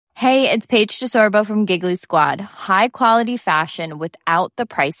Hey, it's Paige DeSorbo from Giggly Squad. High quality fashion without the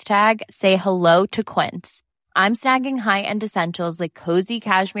price tag. Say hello to Quince. I'm snagging high-end essentials like cozy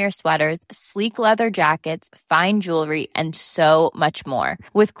cashmere sweaters, sleek leather jackets, fine jewelry, and so much more.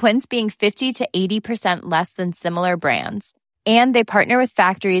 With Quince being 50 to 80% less than similar brands. And they partner with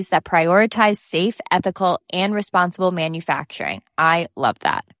factories that prioritize safe, ethical, and responsible manufacturing. I love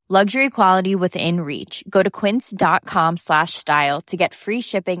that. Luxury quality within reach. Go to quince.com/style to get free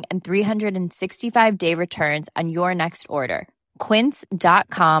shipping and 365-day returns on your next order.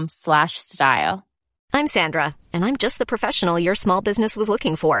 Quince.com/style. I'm Sandra, and I'm just the professional your small business was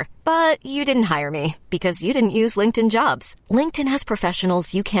looking for. But you didn't hire me because you didn't use LinkedIn Jobs. LinkedIn has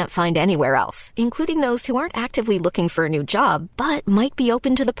professionals you can't find anywhere else, including those who aren't actively looking for a new job, but might be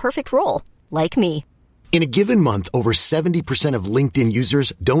open to the perfect role, like me. In a given month, over 70% of LinkedIn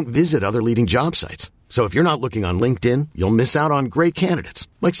users don't visit other leading job sites. So if you're not looking on LinkedIn, you'll miss out on great candidates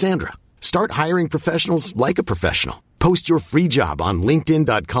like Sandra. Start hiring professionals like a professional. Post your free job on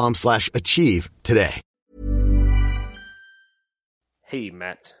linkedin.com/achieve today. Hey,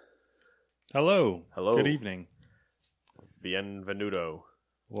 Matt. Hello. Hello. Good evening. Bienvenuto.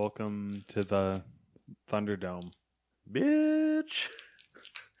 Welcome to the Thunderdome. Bitch.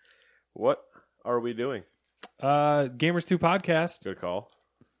 What are we doing? Gamers 2 podcast. Good call.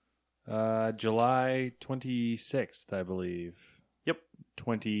 July 26th, I believe. Yep.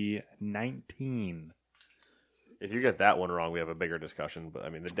 2019. If you get that one wrong, we have a bigger discussion. But I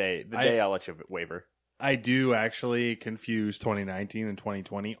mean, the day I'll let you waver. I do actually confuse 2019 and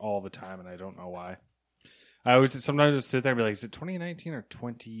 2020 all the time, and I don't know why. I always sometimes sit there and be like, is it 2019 or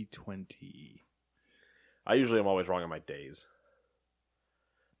 2020? I usually am always wrong on my days.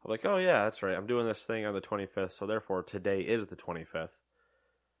 I'm like, oh yeah, that's right. I'm doing this thing on the 25th, so therefore today is the 25th.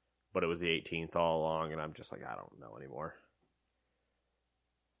 But it was the 18th all along, and I'm just like, I don't know anymore.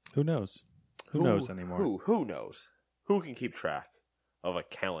 Who knows? Who knows anymore? Who knows? Who can keep track of a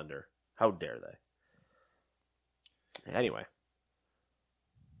calendar? How dare they? Anyway.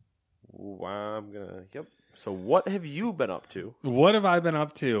 Yep. So what have you been up to? What have I been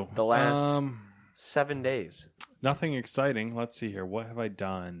up to? The last 7 days. Nothing exciting. Let's see here. What have I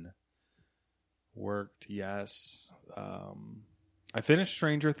done? Worked, yes. I finished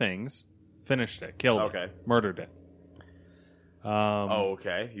Stranger Things. Finished it. Killed Okay. it. Murdered it.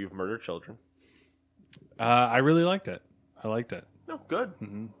 Okay. You've murdered children. I really liked it. I liked it. No, good.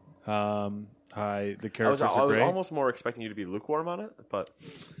 Mm-hmm. The characters I was are great. almost more expecting you to be lukewarm on it, but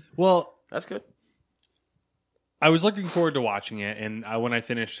Well, that's good. I was looking forward to watching it, and when I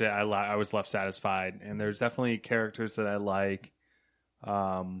finished it, I was left satisfied. And there's definitely characters that I like.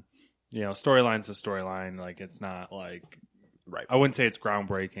 Storyline's a storyline. Like, it's not like... Right. I wouldn't say it's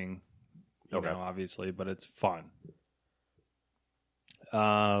groundbreaking, Okay. obviously, but it's fun.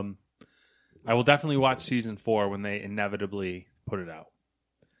 I will definitely watch season 4 when they inevitably put it out.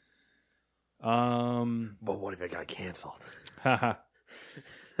 But what if it got canceled?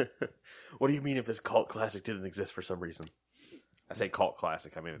 What do you mean if this cult classic didn't exist for some reason? I say cult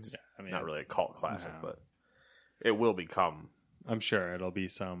classic. I mean, it's not really a cult classic, but it will become. I'm sure it'll be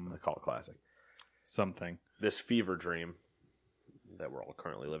a cult classic. Something. This fever dream that we're all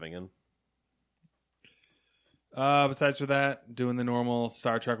currently living in. Besides for that, doing the normal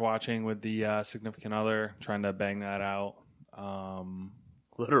Star Trek watching with the significant other, trying to bang that out.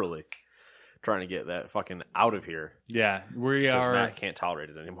 Literally. Trying to get that fucking out of here. Yeah, we because are. Matt can't tolerate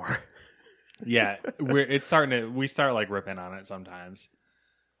it anymore. Yeah, it's starting to. We start like ripping on it sometimes,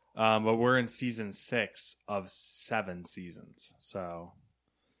 but we're in season 6 of 7 seasons, so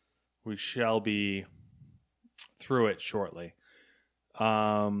we shall be through it shortly.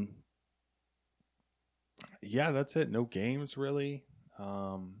 Yeah, that's it. No games really.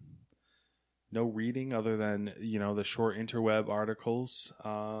 No reading other than the short interweb articles.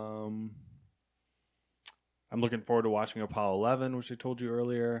 I'm looking forward to watching Apollo 11, which I told you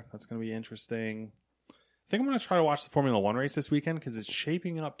earlier. That's going to be interesting. I think I'm going to try to watch the Formula 1 race this weekend because it's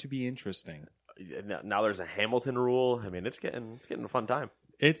shaping up to be interesting. Now there's a Hamilton rule. I mean, it's getting a fun time.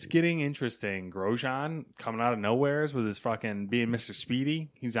 It's getting interesting. Grosjean coming out of nowheres with his fucking being Mr. Speedy.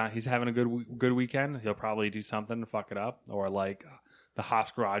 He's having a good weekend. He'll probably do something to fuck it up, or like the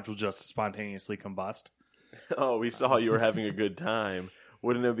Haas garage will just spontaneously combust. Oh, we saw you were having a good time.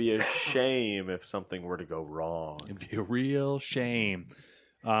 Wouldn't it be a shame if something were to go wrong? It'd be a real shame.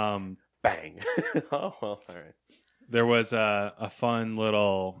 Bang. Oh, well, all right. There was a fun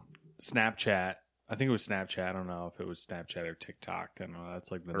little Snapchat. I think it was Snapchat. I don't know if it was Snapchat or TikTok. I don't know.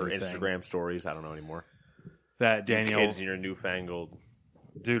 That's like the or new Instagram thing. stories. I don't know anymore. That Daniel kids in your newfangled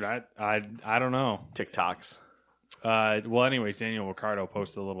dude. I don't know. TikToks. Well, anyways, Daniel Ricciardo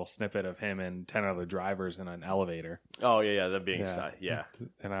posted a little snippet of him and 10 other drivers in an elevator. Oh, yeah, that being stuck. Yeah.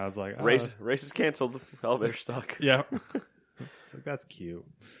 And I was like, race is canceled. Elevator stuck. Yeah. It's like, that's cute.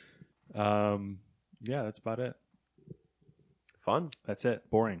 Yeah, that's about it. Fun. That's it.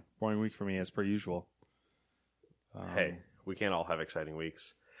 Boring week for me as per usual. Hey, we can't all have exciting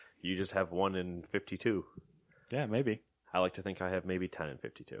weeks. You just have 1 in 52. Yeah, maybe. I like to think I have maybe 10 in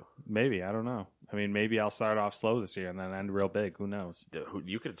 52. Maybe. I don't know. I mean, maybe I'll start off slow this year and then end real big. Who knows?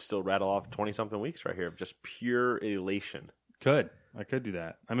 You could still rattle off 20-something weeks right here of just pure elation. I could do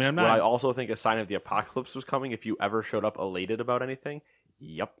that. I mean, I'm not. Would I also think a sign of the apocalypse was coming if you ever showed up elated about anything?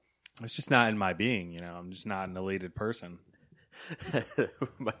 Yep. It's just not in my being, I'm just not an elated person.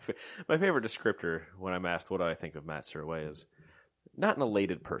 my favorite descriptor when I'm asked what do I think of Matt Surway is not an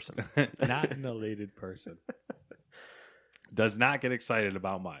elated person. Not an elated person. Does not get excited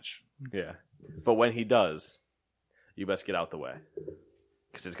about much. Yeah. But when he does, you best get out the way.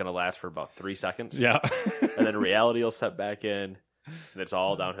 Because it's going to last for about 3 seconds. Yeah. And then reality will set back in, and it's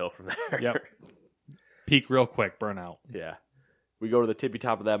all downhill from there. Yep. Peak real quick, burnout. Yeah. We go to the tippy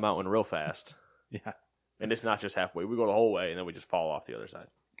top of that mountain real fast. Yeah. And it's not just halfway. We go the whole way, and then we just fall off the other side.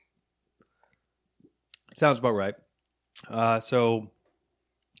 Sounds about right. So,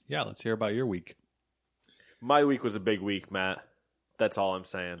 yeah, let's hear about your week. My week was a big week, Matt. That's all I'm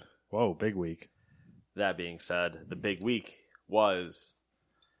saying. Whoa, big week. That being said, the big week was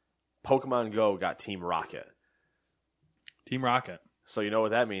Pokemon Go got Team Rocket. Team Rocket. So you know what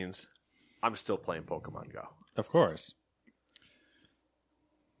that means? I'm still playing Pokemon Go. Of course.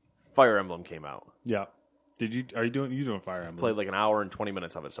 Fire Emblem came out. Yeah. Are you doing Fire Emblem? Played like an hour and 20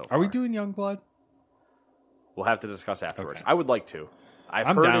 minutes of it so far. Are we doing Youngblood? We'll have to discuss afterwards. Okay. I would like to.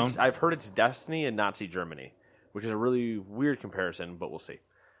 I'm down. I've heard it's Destiny and Nazi Germany, which is a really weird comparison, but we'll see.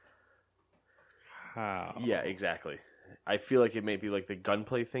 How? Yeah, exactly. I feel like it may be like the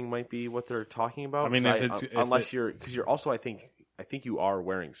gunplay thing might be what they're talking about. I mean, because you're also I think you are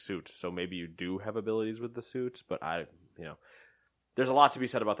wearing suits, so maybe you do have abilities with the suits. But there's a lot to be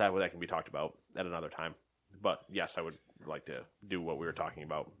said about that. Where that can be talked about at another time. But yes, I would like to do what we were talking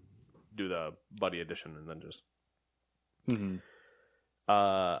about, do the buddy edition, and then just. Mm-hmm.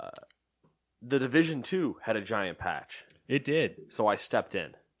 The Division 2 had a giant patch. It did. So I stepped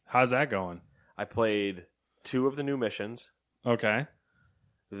in. How's that going? I played 2 of the new missions. Okay.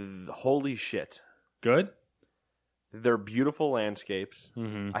 Holy shit. Good? They're beautiful landscapes.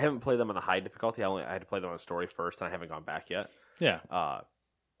 Mm-hmm. I haven't played them on the high difficulty. I had to play them on the story first, and I haven't gone back yet. Yeah.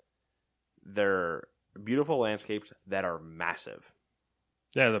 They're beautiful landscapes that are massive.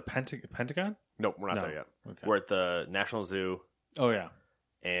 Yeah, the Pentagon? Nope, we're not there yet. Okay. We're at the National Zoo. Oh, yeah.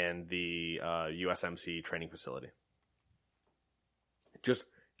 And the USMC training facility. Just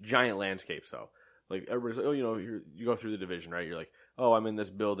giant landscapes, though. Like, everybody's like, oh, you go through the division, right? You're like, oh, I'm in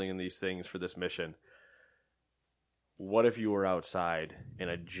this building and these things for this mission. What if you were outside in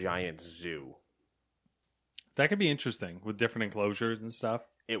a giant zoo? That could be interesting with different enclosures and stuff.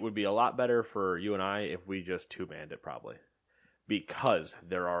 It would be a lot better for you and I if we just two-manned it, probably. Because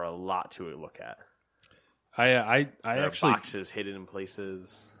there are a lot to look at. I there actually are boxes hidden in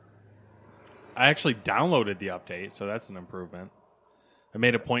places. I actually downloaded the update, so that's an improvement. I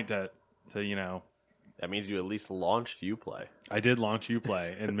made a point to That means you at least launched Uplay. I did launch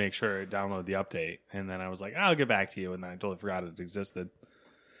Uplay and make sure to download the update, and then I was like, I'll get back to you, and then I totally forgot it existed.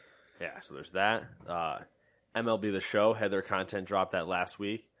 Yeah, so there's that. MLB The Show had their content drop that last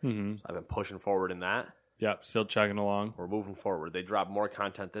week. Mm-hmm. I've been pushing forward in that. Yep, still chugging along. We're moving forward. They dropped more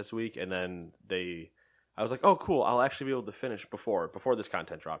content this week, and then I was like, oh, cool, I'll actually be able to finish before this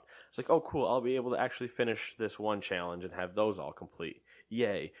content dropped. I was like, oh, cool, I'll be able to actually finish this one challenge and have those all complete.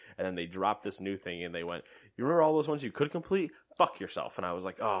 Yay. And then they dropped this new thing, and they went, you remember all those ones you could complete? Fuck yourself. And I was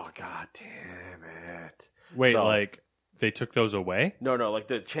like, oh, god damn it. Wait, they took those away? No, like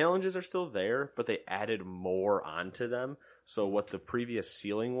the challenges are still there, but they added more onto them. So what the previous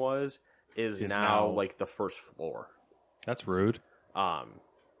ceiling was is now like the first floor. That's rude.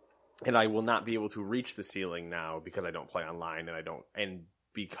 And I will not be able to reach the ceiling now because I don't play online, and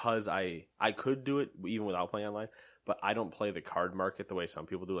because I could do it even without playing online, but I don't play the card market the way some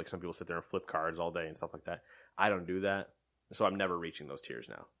people do. Like some people sit there and flip cards all day and stuff like that. I don't do that, so I'm never reaching those tiers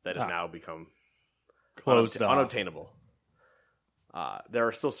now. That has now become unobtainable. There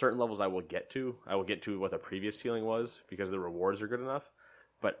are still certain levels I will get to. I will get to what the previous ceiling was because the rewards are good enough.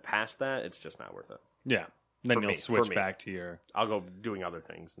 But past that, it's just not worth it. Yeah. Then you'll switch back to your... I'll go doing other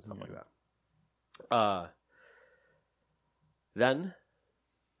things and stuff like that. Then,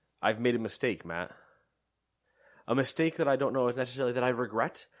 I've made a mistake, Matt. A mistake that I don't know necessarily that I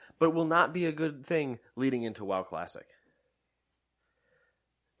regret, but will not be a good thing leading into WoW Classic.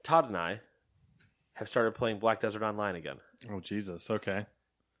 Todd and I have started playing Black Desert Online again. Oh, Jesus. Okay.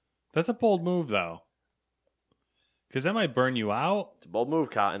 That's a bold move, though. Because that might burn you out. It's a bold move,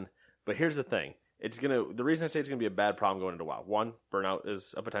 Cotton. But here's the thing. The reason I say it's going to be a bad problem going into WoW. 1, burnout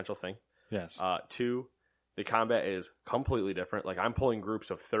is a potential thing. Yes. 2, the combat is completely different. Like, I'm pulling groups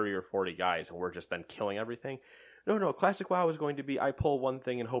of 30 or 40 guys, and we're just then killing everything. No. Classic WoW is going to be, I pull one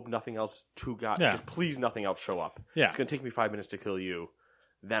thing and hope nothing else just please nothing else show up. Yeah. It's going to take me 5 minutes to kill you.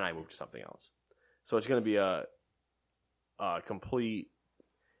 Then I move to something else. So it's going to be a complete,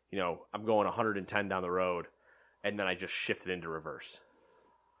 I'm going 110 down the road, and then I just shift it into reverse.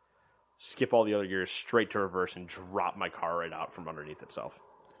 Skip all the other gears straight to reverse and drop my car right out from underneath itself.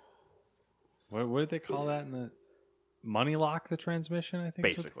 What did they call that in the money lock? The transmission, I think.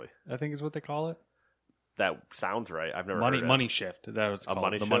 Basically, I think is what they call it. That sounds right. I've never heard of money shift. That was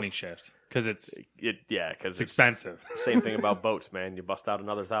called money shift because it's expensive. Same thing about boats, man. You bust out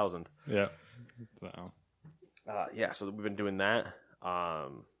another 1,000. Yeah. So we've been doing that.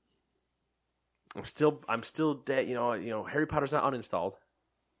 I'm still dead. Harry Potter's not uninstalled,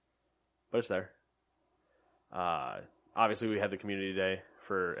 but it's there. Obviously, we had the community day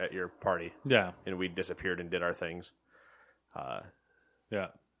at your party. Yeah, and we disappeared and did our things. Yeah,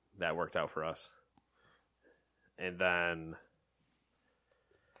 that worked out for us. And then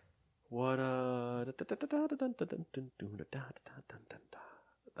what? I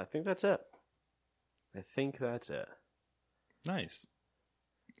think that's it. Nice,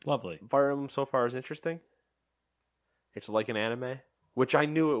 lovely. Fire Emblem so far is interesting. It's like an anime, which I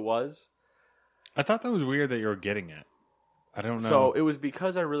knew it was. I thought that was weird that you were getting it. I don't know. So it was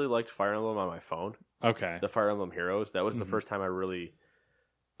because I really liked Fire Emblem on my phone. Okay. The Fire Emblem Heroes. That was the first time I really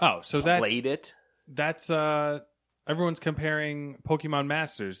played it. That's everyone's comparing Pokemon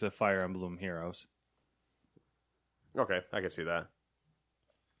Masters to Fire Emblem Heroes. Okay, I can see that.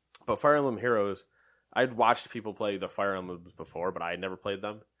 But Fire Emblem Heroes, I'd watched people play the Fire Emblems before, but I had never played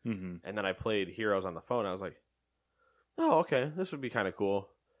them. Mm-hmm. And then I played Heroes on the phone. I was like, oh, okay, this would be kind of cool.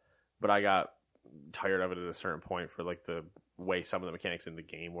 But I got tired of it at a certain point for like the way some of the mechanics in the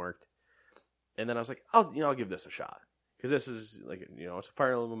game worked. And then I was like, I'll give this a shot. Because this is like, it's a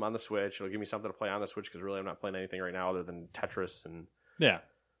Fire Emblem on the Switch. It'll give me something to play on the Switch because really I'm not playing anything right now other than Tetris and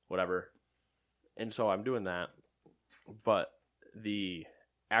whatever. And so I'm doing that. But the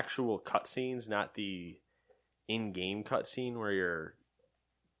actual cutscenes, not the in-game cutscene where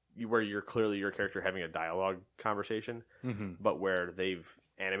you're clearly your character having a dialogue conversation, but where they've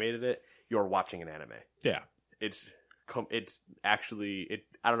animated it, you're watching an anime. Yeah. It's actually,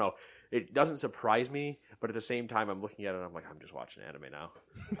 I don't know. It doesn't surprise me, but at the same time, I'm looking at it and I'm like, I'm just watching anime now.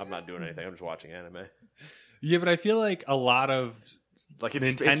 I'm not doing anything. I'm just watching anime. Yeah, but I feel like a lot of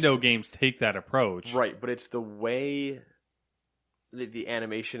Nintendo games take that approach. Right, but it's the way the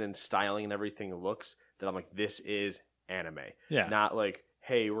animation and styling and everything looks that I'm like, this is anime. Yeah. Not like,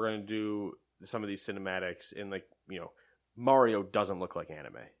 hey, we're going to do some of these cinematics and like, Mario doesn't look like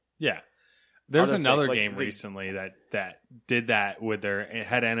anime. Yeah. There's another game recently that did that with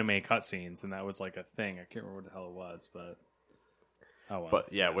had anime cutscenes, and that was like a thing. I can't remember what the hell it was, but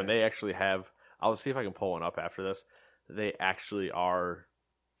But yeah, when they actually have, I'll see if I can pull one up after this. They actually are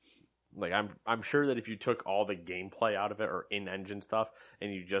like, I'm sure that if you took all the gameplay out of it or in-engine stuff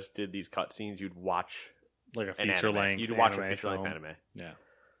and you just did these cutscenes, you'd watch like a feature length. You'd watch a feature length anime. Yeah,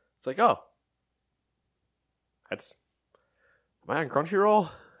 it's like, oh, am I on Crunchyroll?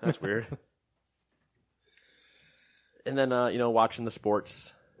 That's weird. And then, watching the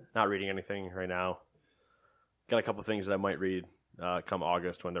sports, not reading anything right now. Got a couple things that I might read come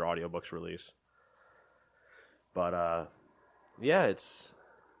August when their audiobooks release. But,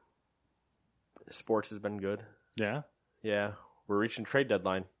 sports has been good. Yeah? Yeah. We're reaching trade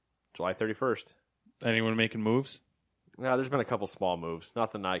deadline, July 31st. Anyone making moves? No, there's been a couple small moves.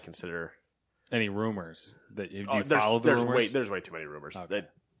 Nothing I consider. Any rumors? Do you follow the rumors? There's way too many rumors. Okay.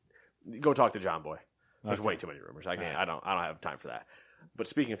 Go talk to John Boy. There's way too many rumors. I don't have time for that. But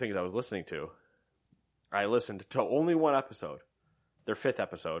speaking of things I was listening to, I listened to only one episode. Their 5th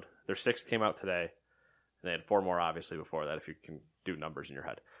episode. Their 6th came out today. And they had 4 more, obviously, before that, if you can do numbers in your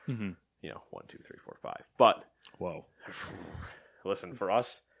head. Mm-hmm. 1, 2, 3, 4, 5. But, whoa. Listen, for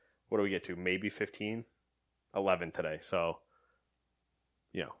us, what do we get to? Maybe 15? 11 today. So,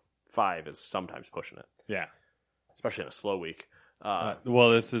 5 is sometimes pushing it. Yeah. Especially in a slow week.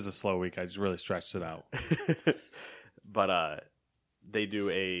 Well, this is a slow week. I just really stretched it out. But they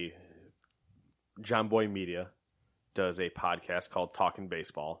do John Boy Media does a podcast called Talking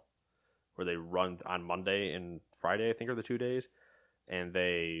Baseball, where they run on Monday and Friday, I think, are the 2 days. and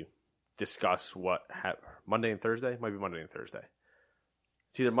they discuss what Monday and Thursday? Might be Monday and Thursday.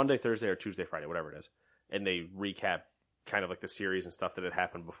 It's either Monday, Thursday, or Tuesday, Friday, whatever it is. And they recap kind of like the series and stuff that had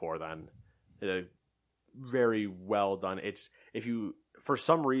happened before then. Very well done. It's for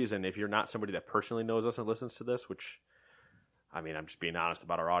some reason, if you're not somebody that personally knows us and listens to this, which, I mean, I'm just being honest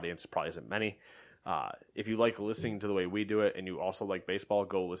about our audience, probably isn't many. If you like listening to the way we do it and you also like baseball,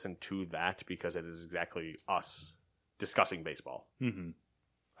 go listen to that because it is exactly us discussing baseball. Mm-hmm.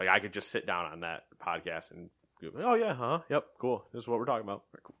 Like I could just sit down on that podcast and go, oh yeah, huh? Yep, cool. This is what we're talking about.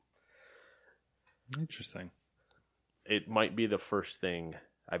 Very cool. Interesting. It might be the first thing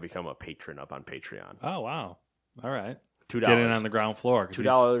I become a patron of on Patreon. Oh, wow. All right. $2. Get in on the ground floor.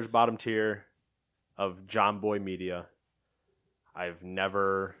 $2 bottom tier of John Boy Media.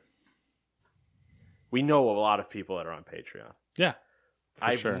 We know a lot of people that are on Patreon. Yeah.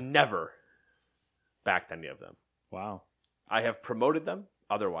 I've never backed any of them. Wow. I have promoted them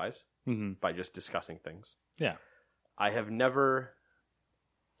otherwise mm-hmm. by just discussing things. Yeah. I have never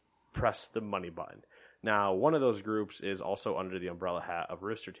pressed the money button. Now, one of those groups is also under the umbrella hat of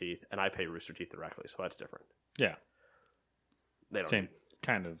Rooster Teeth, and I pay Rooster Teeth directly, so that's different. Yeah. They don't Same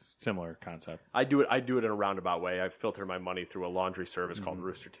kind of similar concept. I do it in a roundabout way. I filter my money through a laundry service called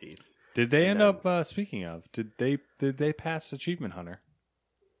Rooster Teeth. Did they end up speaking of? Did they pass Achievement Hunter?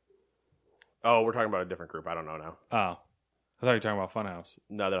 Oh, we're talking about a different group. I don't know now. Oh. I thought you were talking about Funhouse.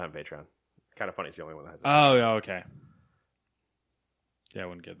 No, they don't have Patreon. Kind of funny. It's the only one that has it. Oh, yeah, okay. Yeah, I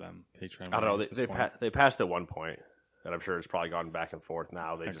wouldn't give them Patreon. I don't know. They passed at one point, and I'm sure it's probably gone back and forth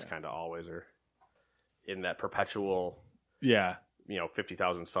now. They just kind of always are in that perpetual,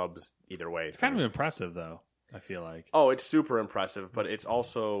 50,000 subs either way. It's kind of impressive, though, I feel like. Oh, it's super impressive, but it's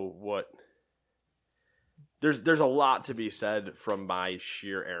also what... There's a lot to be said from my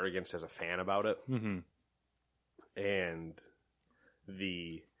sheer arrogance as a fan about it. Mm-hmm. And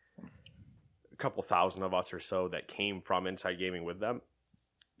the couple thousand of us or so that came from Inside Gaming with them.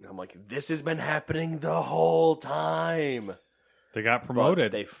 I'm like, this has been happening the whole time. They got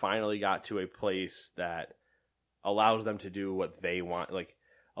promoted. But they finally got to a place that allows them to do what they want, like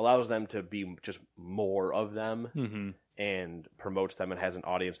allows them to be just more of them mm-hmm. and promotes them and has an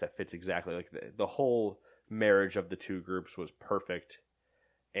audience that fits exactly. Like the whole marriage of the two groups was perfect,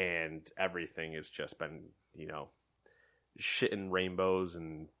 and everything has just been, shit and rainbows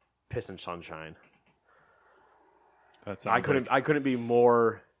and piss and sunshine. I couldn't be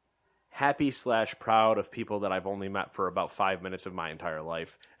more happy / proud of people that I've only met for about 5 minutes of my entire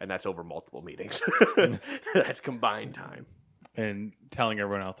life, and that's over multiple meetings. That's combined time. And telling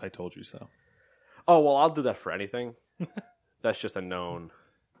everyone else I told you so. Oh, well, I'll do that for anything. That's just a known.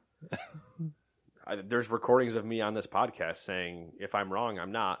 There's recordings of me on this podcast saying, if I'm wrong,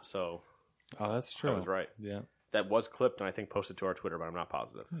 I'm not, so... Oh, that's true. I was right. Yeah. That was clipped and I think posted to our Twitter, but I'm not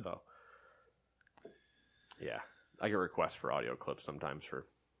positive. So, yeah. I get requests for audio clips sometimes for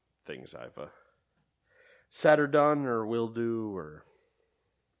things I've said or done or will do or...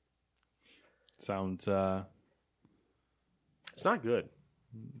 Sounds... It's not good.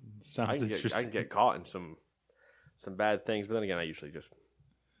 Sounds interesting. I can get caught in some bad things, but then again, I usually just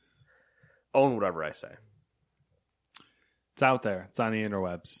own whatever I say. It's out there. It's on the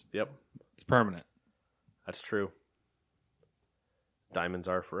interwebs. Yep. It's permanent. That's true. Diamonds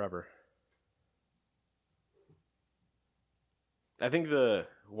are forever. I think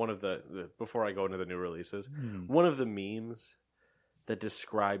one of the before I go into the new releases, one of the memes that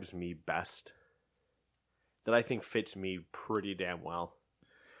describes me best, that I think fits me pretty damn well.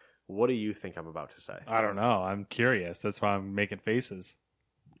 What do you think I'm about to say? I don't know. I'm curious. That's why I'm making faces.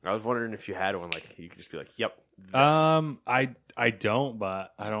 I was wondering if you had one, like you could just be like, "Yep." This. I don't,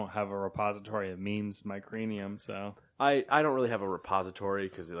 but I don't have a repository of memes in my cranium, so I don't really have a repository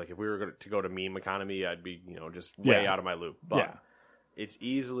because like if we were to go to meme economy, I'd be just way out of my loop. But it's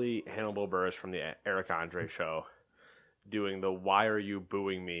easily Hannibal Buress from the Eric Andre show doing the "Why are you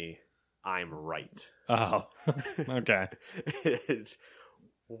booing me? I'm right." Oh, okay. It's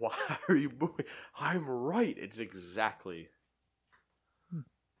 "Why are you booing? I'm right." It's exactly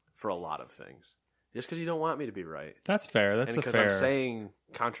for a lot of things. Just because you don't want me to be right. That's fair. That's and a fair. Because I'm saying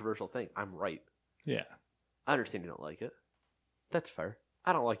controversial thing, I'm right. Yeah. I understand you don't like it. That's fair.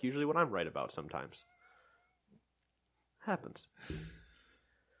 I don't like usually what I'm right about sometimes. Happens.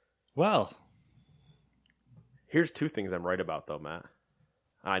 Well. Here's two things I'm right about, though, Matt.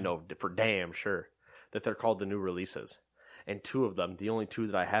 I know for damn sure that they're called the new releases. And two of them, the only two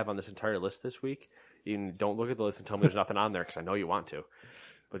that I have on this entire list this week, you don't look at the list and tell me there's nothing on there because I know you want to.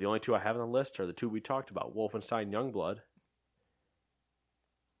 But the only two I have on the list are the two we talked about, Wolfenstein Youngblood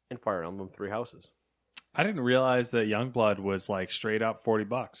and Fire Emblem Three Houses. I didn't realize that Youngblood was like straight up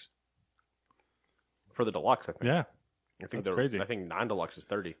 $40 for the deluxe. I think. Yeah, I think that's crazy. I think non-deluxe is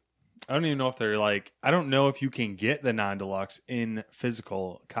 $30. I don't even know if they're like. I don't know if you can get the non-deluxe in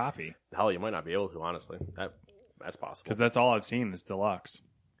physical copy. Hell, you might not be able to. Honestly, that's possible. Because that's all I've seen is deluxe.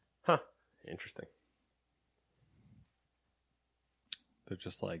 Huh? Interesting. They're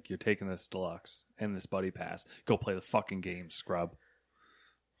just like, you're taking this deluxe and this buddy pass. Go play the fucking game, scrub.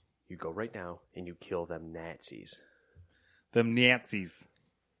 You go right now and you kill them Nazis. Them Nazis.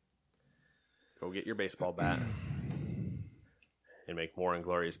 Go get your baseball bat and make more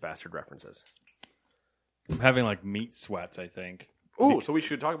Inglourious Bastard references. I'm having like meat sweats, I think. Ooh, so we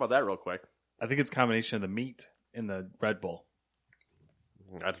should talk about that real quick. I think it's a combination of the meat and the Red Bull.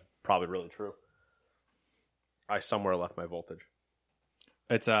 That's probably really true. I somewhere left my voltage.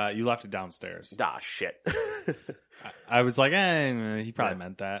 It's you left it downstairs. Ah, shit. I was like, he probably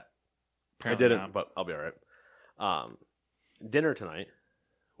meant that. Apparently I didn't, not. but I'll be all right. Dinner tonight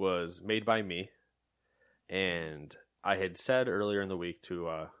was made by me, and I had said earlier in the week to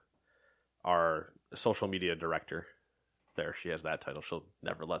our social media director, there, she has that title. She'll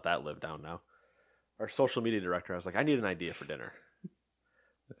never let that live down now. Our social media director, I was like, I need an idea for dinner.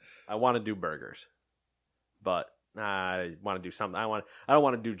 I want to do burgers, but I want to do something. I don't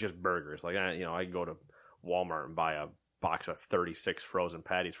want to do just burgers. Like I can go to Walmart and buy a box of 36 frozen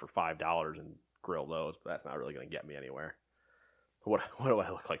patties for $5 and grill those, but that's not really going to get me anywhere. What do I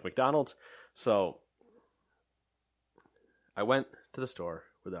look like, McDonald's? So I went to the store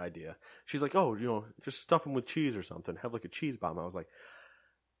with the idea. She's like, oh, just stuff them with cheese or something. Have like a cheese bomb. I was like,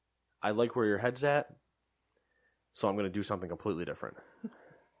 I like where your head's at, so I'm going to do something completely different.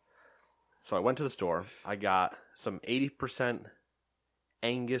 So I went to the store. I got some 80%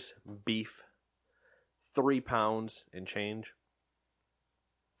 Angus beef, 3 pounds and change.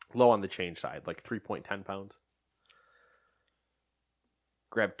 Low on the change side, like 3.10 pounds.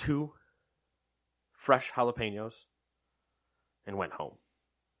 Grabbed 2 fresh jalapenos and went home.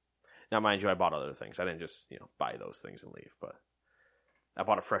 Now, mind you, I bought other things. I didn't just, buy those things and leave, but I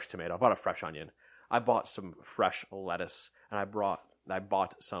bought a fresh tomato. I bought a fresh onion. I bought some fresh lettuce, and I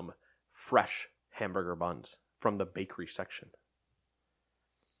bought some fresh hamburger buns from the bakery section.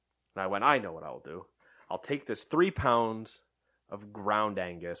 And I went, I know what I'll do. I'll take this 3 pounds of ground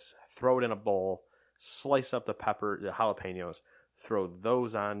Angus, throw it in a bowl, slice up the jalapenos, throw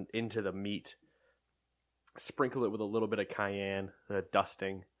those on into the meat, sprinkle it with a little bit of cayenne,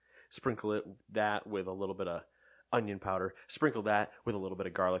 dusting, sprinkle that with a little bit of onion powder, sprinkle that with a little bit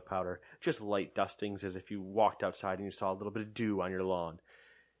of garlic powder, just light dustings as if you walked outside and you saw a little bit of dew on your lawn.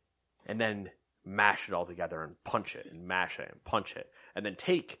 And then mash it all together and punch it and mash it and punch it. And then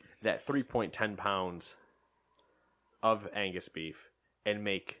take that 3.10 pounds of Angus beef and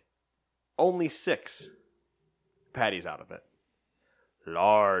make only 6 patties out of it.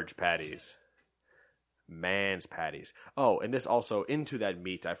 Large patties. Man's patties. Oh, and this also, into that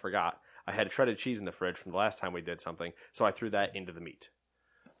meat, I forgot. I had shredded cheese in the fridge from the last time we did something, so I threw that into the meat.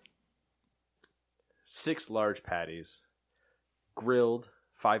 6 large patties, grilled,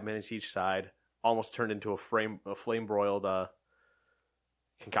 5 minutes each side, almost turned into a flame-broiled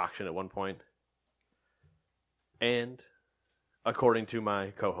concoction at one point. And, according to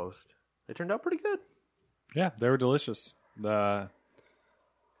my co-host, it turned out pretty good. Yeah, they were delicious. The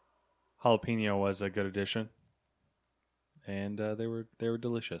jalapeno was a good addition, and they were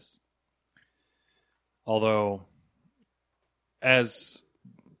delicious. Although, as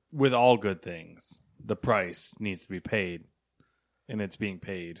with all good things, the price needs to be paid, and it's being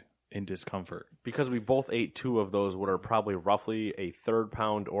paid in discomfort. Because we both ate 2 of those, what are probably roughly a 1/3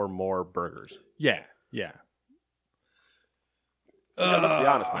 pound or more burgers. Yeah. Yeah, let's be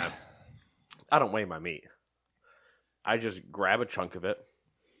honest, man. I don't weigh my meat. I just grab a chunk of it,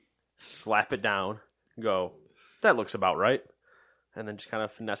 slap it down, go, that looks about right, and then just kind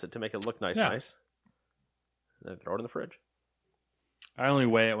of finesse it to make it look nice. And then throw it in the fridge. I only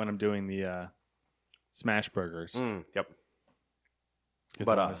weigh it when I'm doing the smash burgers. Yep.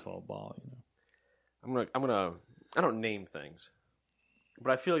 But nice little ball, I'm gonna. I don't name things,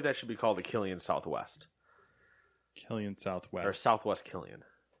 but I feel like that should be called the Killian Southwest. Killian Southwest. Or Southwest Killian.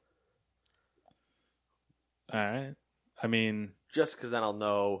 All right. I mean, just because then I'll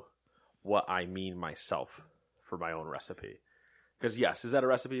know what I mean myself for my own recipe. Because yes, is that a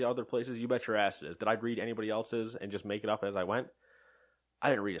recipe other places? You bet your ass it is. Did I read anybody else's and just make it up as I went? I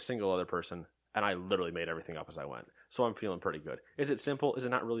didn't read a single other person, and I literally made everything up as I went. So I'm feeling pretty good. Is it simple? Is it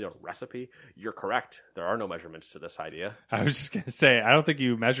not really a recipe? You're correct. There are no measurements to this idea. I was just going to say, I don't think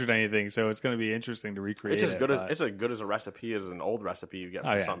you measured anything, so it's going to be interesting to recreate it's as good as a recipe as an old recipe you get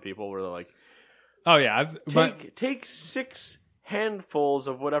from some people where they're like, Oh yeah, take 6 handfuls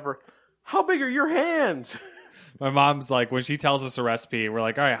of whatever. How big are your hands? My mom's like, when she tells us a recipe, we're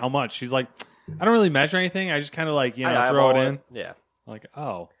like, all right, how much? She's like, I don't really measure anything. I just kind of like, throw it in. Yeah. Like,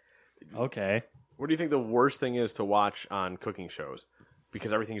 oh, okay. What do you think the worst thing is to watch on cooking shows?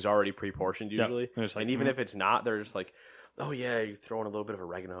 Because everything's already pre-portioned usually. Yep. And even if it's not, they're just like, oh yeah, you throw in a little bit of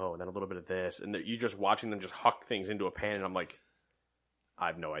oregano and then a little bit of this. And you're just watching them just huck things into a pan. And I'm like, I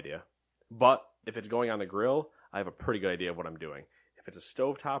have no idea. But if it's going on the grill, I have a pretty good idea of what I'm doing. If it's a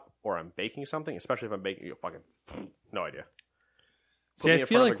stovetop or I'm baking something, especially if I'm baking, no idea. See, I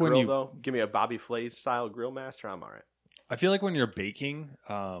feel like when you though, give me a Bobby Flay style grill master, I'm all right. I feel like when you're baking,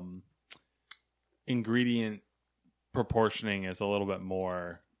 ingredient proportioning is a little bit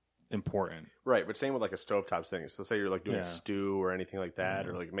more important. Right, but same with like a stovetop thing. So say you're like doing a stew or anything like that,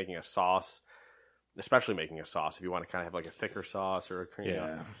 or like making a sauce, especially making a sauce if you want to kind of have like a thicker sauce or a cream.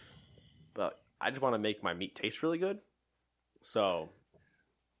 Yeah. But I just want to make my meat taste really good. So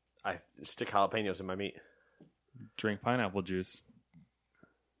I stick jalapenos in my meat. Drink pineapple juice.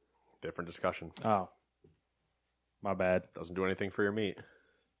 Different discussion. Oh. My bad. Doesn't do anything for your meat.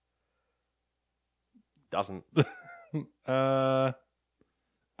 Doesn't. I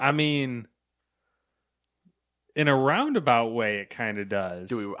mean, in a roundabout way, it kind of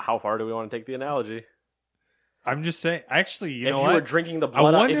does. How far do we want to take the analogy? I'm just saying. Actually, if you were drinking the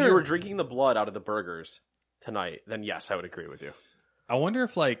blood, if you were drinking the blood out of the burgers tonight, then yes, I would agree with you. I wonder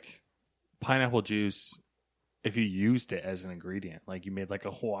if like pineapple juice, if you used it as an ingredient, like you made like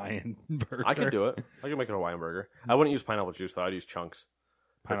a Hawaiian burger. I could do it. I could make a Hawaiian burger. I wouldn't use pineapple juice though. I'd use chunks.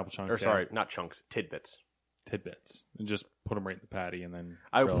 Pineapple chunks. Or sorry, not chunks. Tidbits. And just put them right in the patty, and then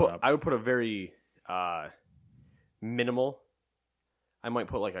I would put a very minimal. I might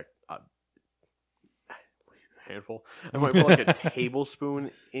put like a handful. I might put like a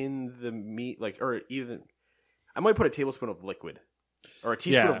tablespoon in the meat, I might put a tablespoon of liquid or a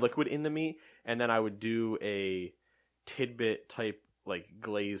teaspoon of liquid in the meat, and then I would do a tidbit type like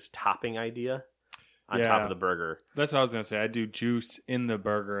glazed topping idea on top of the burger. That's what I was gonna say. I do juice in the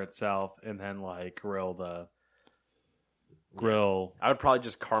burger itself, and then like grill. I would probably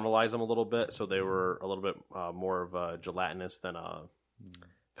just caramelize them a little bit, so they were a little bit more of a gelatinous than a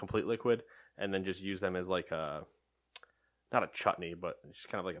complete liquid, and then just use them as like not a chutney, but just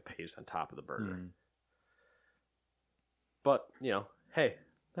kind of like a paste on top of the burger. But hey,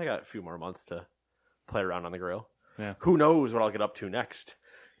 I got a few more months to play around on the grill. Yeah. Who knows what I'll get up to next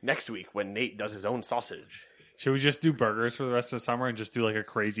week when Nate does his own sausage. Should we just do burgers for the rest of the summer and just do like a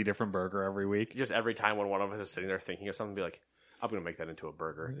crazy different burger every week? Just every time when one of us is sitting there thinking of something, be like, I'm going to make that into a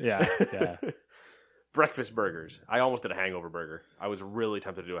burger. Yeah. Breakfast burgers. I almost did a hangover burger. I was really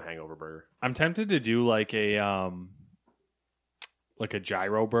tempted to do a hangover burger. I'm tempted to do like a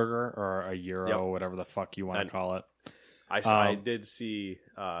gyro burger or a gyro, whatever the fuck you want to call it. I did see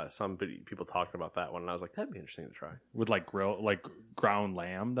some people talking about that one, and I was like, that'd be interesting to try. With like ground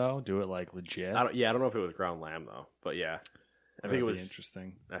lamb though, do it like legit. I don't know if it was ground lamb though, but yeah, I think it was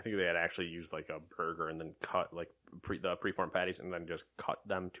interesting. I think they had actually used like a burger and then cut like the preformed patties and then just cut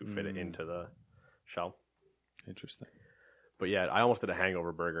them to fit it into the shell. Interesting. But yeah, I almost did a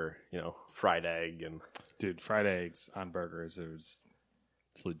hangover burger. Fried egg and fried eggs on burgers. It's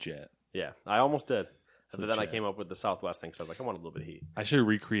legit. Yeah, I almost did. But then I came up with the Southwest thing, so I was like, I want a little bit of heat. I should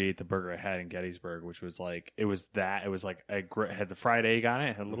recreate the burger I had in Gettysburg, which was like, it was like, I had the fried egg on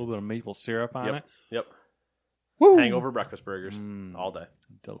it, had a little bit of maple syrup on it. Yep. Woo! Hangover breakfast burgers all day.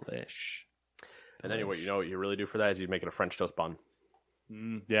 Delish. And then what you really do for that is you make it a French toast bun.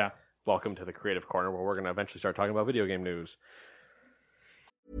 Yeah. Welcome to the Creative Corner, where we're going to eventually start talking about video game news.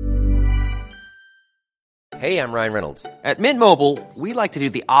 Hey, I'm Ryan Reynolds. At Mint Mobile, we like to do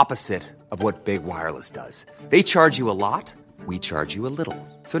the opposite of what Big Wireless does. They charge you a lot, we charge you a little.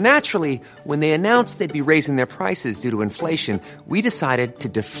 So naturally, when they announced they'd be raising their prices due to inflation, we decided to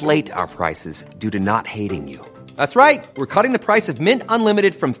deflate our prices due to not hating you. That's right. We're cutting the price of Mint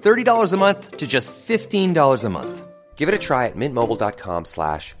Unlimited from $30 a month to just $15 a month. Give it a try at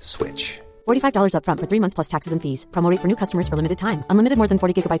mintmobile.com/switch. $45 up front for 3 months plus taxes and fees. Promo rate for new customers for limited time. Unlimited more than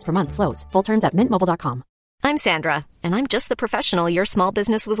 40 gigabytes per month slows. Full terms at mintmobile.com. I'm Sandra, and I'm just the professional your small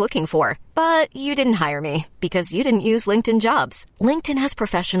business was looking for. But you didn't hire me because you didn't use LinkedIn Jobs. LinkedIn has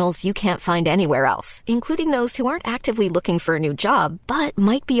professionals you can't find anywhere else, including those who aren't actively looking for a new job, but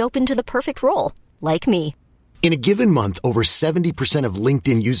might be open to the perfect role, like me. In a given month, over 70% of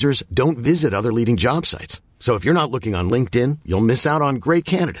LinkedIn users don't visit other leading job sites. So if you're not looking on LinkedIn, you'll miss out on great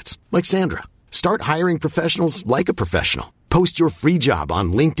candidates like Sandra. Start hiring professionals like a professional. Post your free job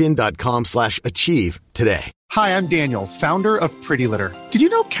on linkedin.com/achieve today. Hi, I'm Daniel, founder of Pretty Litter. Did you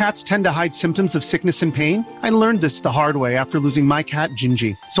know cats tend to hide symptoms of sickness and pain? I learned this the hard way after losing my cat,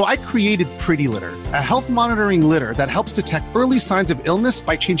 Gingy. So I created Pretty Litter, a health monitoring litter that helps detect early signs of illness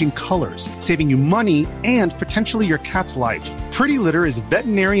by changing colors, saving you money and potentially your cat's life. Pretty Litter is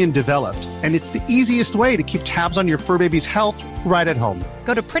veterinarian developed, and it's the easiest way to keep tabs on your fur baby's health right at home.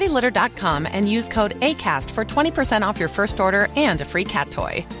 Go to prettylitter.com and use code ACAST for 20% off your first order and a free cat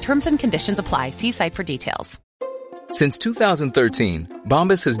toy. Terms and conditions apply. See site for details. Since 2013,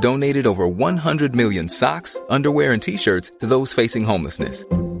 Bombas has donated over 100 million socks, underwear, and T-shirts to those facing homelessness.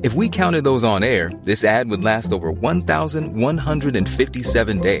 If we counted those on air, this ad would last over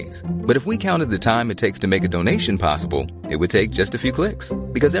 1,157 days. But if we counted the time it takes to make a donation possible, it would take just a few clicks.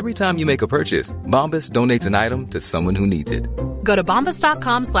 Because every time you make a purchase, Bombas donates an item to someone who needs it. Go to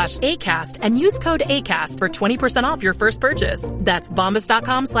bombas.com/ACAST and use code ACAST for 20% off your first purchase. That's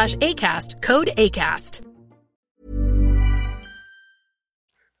bombas.com/ACAST, code ACAST.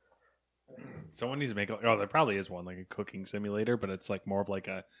 Someone needs to make there probably is one, like a cooking simulator, but it's like more of like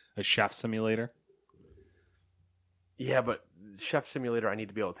a chef simulator. Yeah, but chef simulator, I need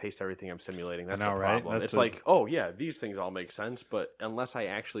to be able to taste everything I'm simulating. That's the right? problem. It's like, oh yeah, these things all make sense, but unless I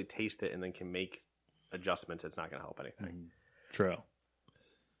actually taste it and then can make adjustments, it's not going to help anything. True.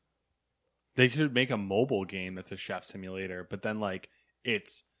 They should make a mobile game that's a chef simulator, but then like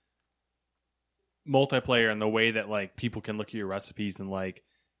it's multiplayer in the way that like people can look at your recipes and like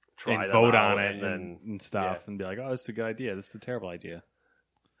and vote on it and stuff and be like, oh, this is a good idea. This is a terrible idea. I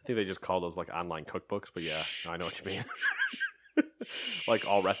think they just call those like online cookbooks, but yeah, I know what you mean. Like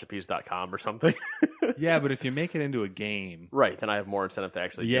allrecipes.com or something. Yeah, but if you make it into a game, right, then I have more incentive to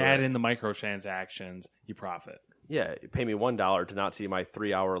actually do add it. in the microtransactions, you profit. Yeah, pay me $1 to not see my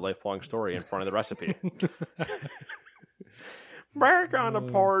 3-hour lifelong story in front of the recipe. Back on the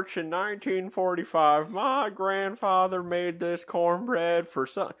porch in 1945, my grandfather made this cornbread for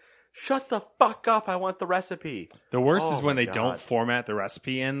some... Shut the fuck up, I want the recipe. The worst is when they don't format the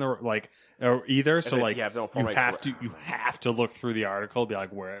recipe in the either. So they, like you have to look through the article, be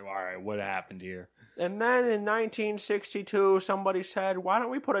like, all right, what happened here? And then in 1962, somebody said, why don't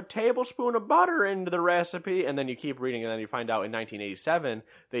we put a tablespoon of butter into the recipe? And then you keep reading, and then you find out in 1987,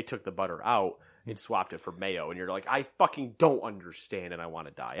 they took the butter out and swapped it for mayo. And you're like, I fucking don't understand, and I want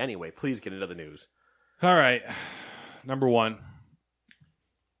to die. Anyway, please get into the news. All right. Number one.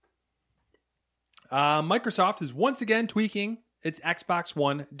 Microsoft is once again tweaking its Xbox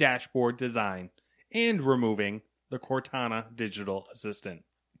One dashboard design and removing the Cortana digital assistant.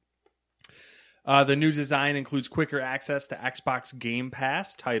 The new design includes quicker access to Xbox Game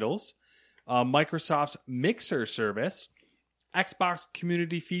Pass titles, Microsoft's Mixer service, Xbox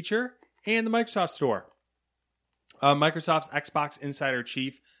Community feature, and the Microsoft Store. Microsoft's Xbox Insider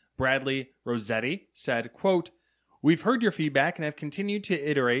Chief Bradley Rossetti said, quote, "We've heard your feedback and have continued to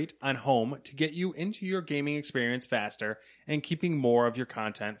iterate on Home to get you into your gaming experience faster and keeping more of your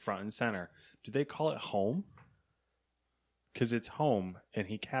content front and center." Do they call it Home? Because it's Home and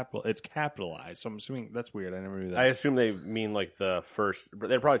it's capitalized. So I'm assuming that's weird. I never knew that. I assume they mean like the first.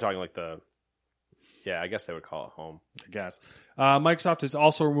 They're probably talking like the. Yeah, I guess they would call it Home. I guess. Microsoft is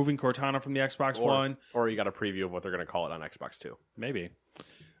also removing Cortana from the Xbox One. Or you got a preview of what they're going to call it on Xbox 2. Maybe.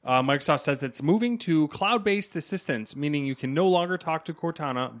 Microsoft says it's moving to cloud-based assistance, meaning you can no longer talk to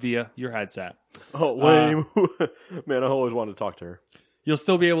Cortana via your headset. Oh, lame. Man, I always wanted to talk to her. You'll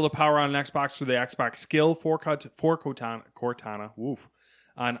still be able to power on an Xbox through the Xbox skill for Cortana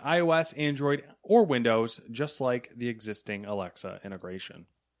on iOS, Android, or Windows, just like the existing Alexa integration.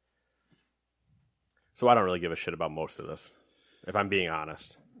 So I don't really give a shit about most of this, if I'm being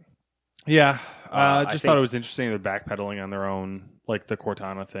honest. Yeah, I thought it was interesting they're backpedaling on their own, like the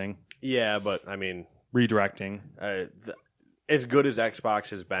Cortana thing. Yeah, but I mean, redirecting. As good as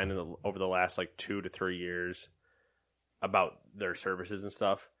Xbox has been over the last like 2 to 3 years about their services and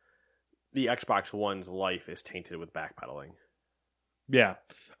stuff, the Xbox One's life is tainted with backpedaling. Yeah,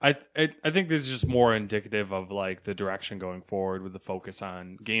 I think this is just more indicative of like the direction going forward with the focus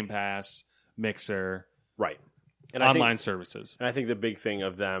on Game Pass, Mixer, right, and online services. And I think the big thing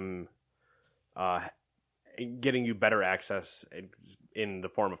of them getting you better access in the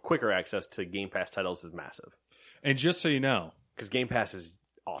form of quicker access to Game Pass titles is massive. And just so you know, because Game Pass is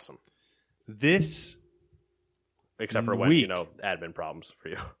awesome. This except for when, admin problems for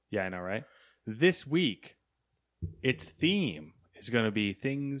you. Yeah, I know, right? This week, its theme is going to be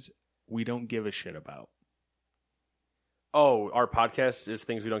things we don't give a shit about. Oh, our podcast is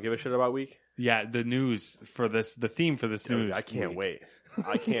things we don't give a shit about week? Yeah, the news for this, the theme for this news. I can't wait.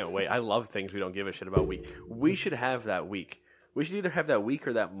 I can't wait. I love things we don't give a shit about week. We should have that week We should either have that week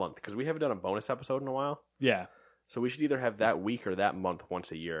or that month, because we haven't done a bonus episode in a while. Yeah. So we should either have that week or that month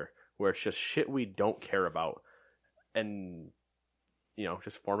once a year, where it's just shit we don't care about, and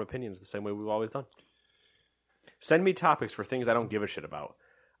just form opinions the same way we've always done. Send me topics for things I don't give a shit about.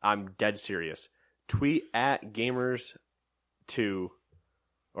 I'm dead serious. Tweet at Gamers2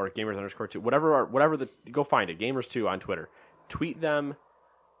 or Gamers_2, whatever go find it. Gamers2 on Twitter. Tweet them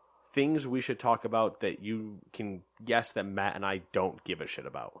things we should talk about that you can guess that Matt and I don't give a shit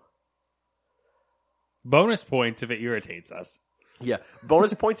about. Bonus points if it irritates us. Yeah,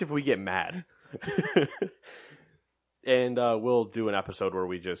 bonus points if we get mad. And we'll do an episode where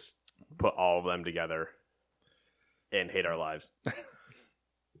we just put all of them together and hate our lives.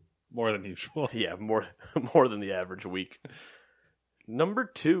 More than usual. Yeah, more than the average week. Number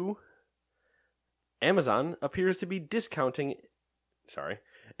 2, Amazon appears to be discontinuing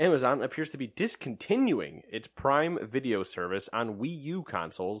its Prime Video service on Wii U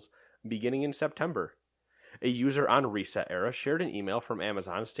consoles beginning in September. A user on Reset Era shared an email from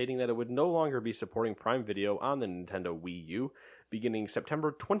Amazon stating that it would no longer be supporting Prime Video on the Nintendo Wii U beginning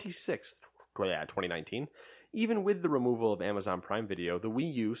September 26th, 2019. Even with the removal of Amazon Prime Video, the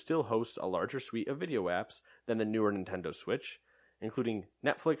Wii U still hosts a larger suite of video apps than the newer Nintendo Switch, including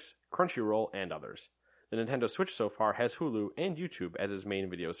Netflix, Crunchyroll, and others. The Nintendo Switch so far has Hulu and YouTube as its main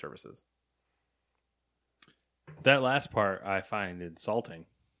video services. That last part I find insulting.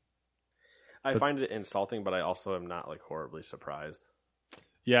 I find it insulting, but I also am not horribly surprised.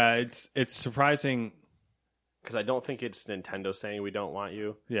 Yeah, it's surprising because I don't think it's Nintendo saying we don't want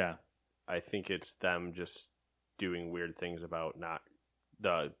you. Yeah, I think it's them just doing weird things about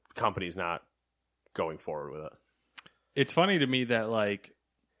the company's not going forward with it. It's funny to me that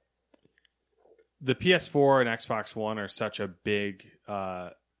the PS4 and Xbox One are such a big I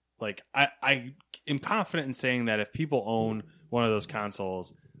am confident in saying that if people own one of those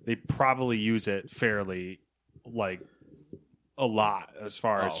consoles, they probably use it fairly, a lot as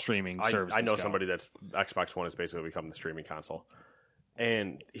far as streaming services. I know go. somebody that's Xbox One has basically become the streaming console.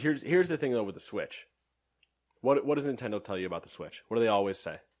 And here's the thing though with the Switch. What does Nintendo tell you about the Switch? What do they always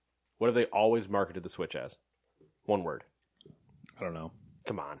say? What have they always marketed the Switch as? One word. I don't know.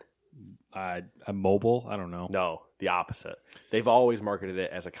 Come on. A mobile? I don't know. No, the opposite. They've always marketed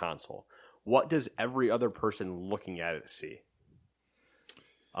it as a console. What does every other person looking at it see?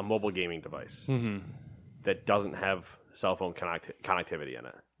 A mobile gaming device that doesn't have cell phone connectivity in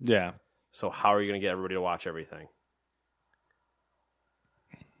it. Yeah. So how are you going to get everybody to watch everything?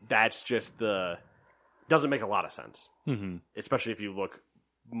 That's just doesn't make a lot of sense. Especially if you look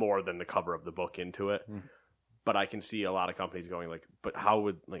more than the cover of the book into it. But I can see a lot of companies going but how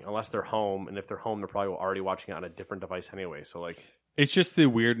would, unless they're home, and if they're home, they're probably already watching it on a different device anyway. So it's just the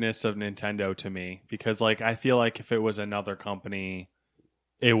weirdness of Nintendo to me, because I feel like if it was another company,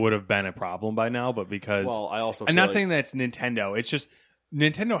 it would have been a problem by now, but because... Well, I also I'm not saying that it's Nintendo. It's just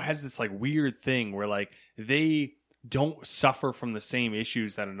Nintendo has this weird thing where they don't suffer from the same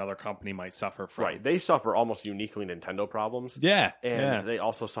issues that another company might suffer from. Right. They suffer almost uniquely Nintendo problems. Yeah. And they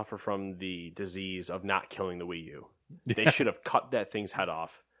also suffer from the disease of not killing the Wii U. They should have cut that thing's head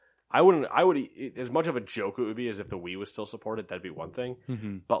off. I would, as much of a joke it would be as if the Wii was still supported, that'd be one thing.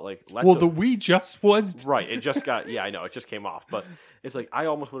 But the Wii just was. Right. It just got, I know, it just came off. But it's I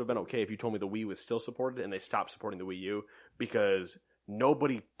almost would have been okay if you told me the Wii was still supported and they stopped supporting the Wii U, because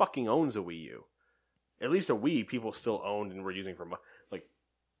nobody fucking owns a Wii U. At least a Wii people still owned and were using for,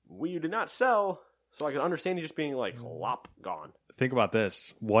 Wii U did not sell, so I can understand you just being lop, gone. Think about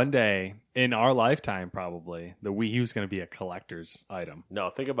this. One day, in our lifetime probably, the Wii U is going to be a collector's item. No,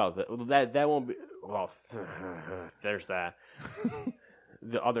 think about that. That won't be, well, there's that.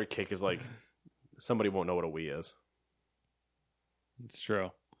 The other kick is somebody won't know what a Wii is. It's true.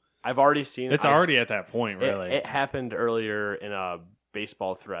 I've already seen it. It's already at that point, really. It happened earlier in a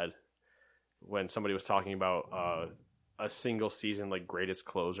baseball thread when somebody was talking about a single season greatest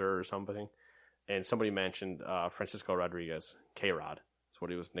closer or something, and somebody mentioned Francisco Rodriguez, K-Rod. That's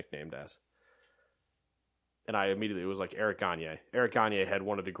what he was nicknamed as. And I immediately, it was Eric Gagne. Eric Gagne had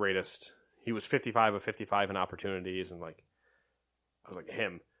one of the greatest. He was 55 of 55 in opportunities, and I was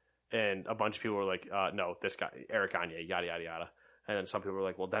him. And a bunch of people were no, this guy, Eric Gagne, yada, yada, yada. And then some people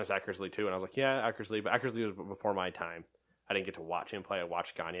were well, Dennis Eckersley too. And I was yeah, Eckersley, but Eckersley was before my time. I didn't get to watch him play. I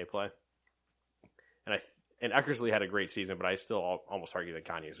watched Gagne play. And Eckersley had a great season, but I still almost argue that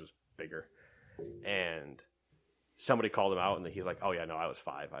Gagne's was bigger. And somebody called him out, and he's oh yeah, no, I was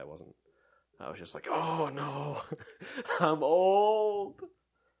 5. I wasn't. I was just oh no, I'm old.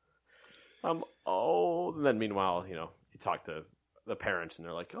 I'm old. And then meanwhile, you talk to the parents, and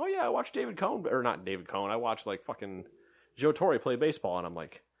they're oh yeah, I watched David Cohn, or not David Cohn. I watched fucking Joe Torre played baseball. And I'm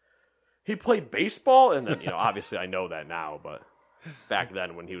like, he played baseball? And then, obviously I know that now, but back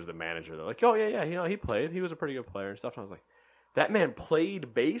then when he was the manager, they're like, oh, yeah, he played. He was a pretty good player and stuff. And I was like, that man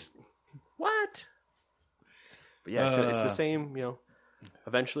played base? What? But yeah, it's the same,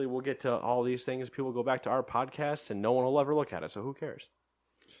 Eventually we'll get to all these things. People go back to our podcast and no one will ever look at it, so who cares?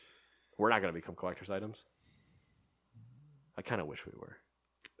 We're not going to become collector's items. I kind of wish we were.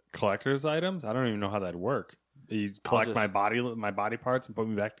 Collector's items? I don't even know how that'd work. You collect my body parts and put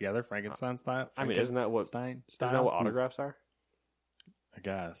me back together, Frankenstein style? I mean, isn't that what autographs are? I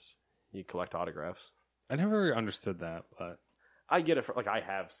guess. You collect autographs. I never understood that, but... I get it. I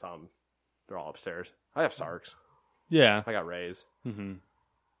have some. They're all upstairs. I have Sarks. Yeah. I got Rays. Mm-hmm.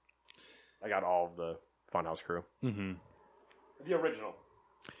 I got all of the Funhouse crew. Mm-hmm. The original.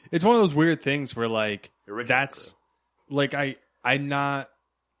 It's one of those weird things where, that's... crew. I'm not...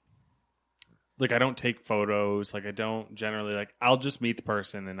 I don't take photos. I don't generally... I'll just meet the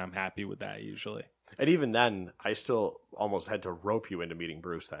person, and I'm happy with that, usually. And even then, I still almost had to rope you into meeting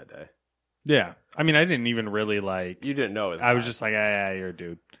Bruce that day. Yeah. I mean, I didn't even really, You didn't know it. I was just like, yeah, you're a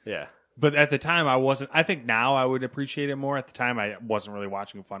dude. Yeah. But at the time, I wasn't... I think now I would appreciate it more. At the time, I wasn't really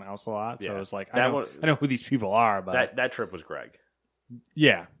watching Funhouse a lot. So it was like, I know who these people are, but... That trip was Greg.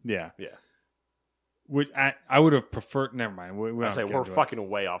 Yeah. Which I would have preferred... Never mind. We're fucking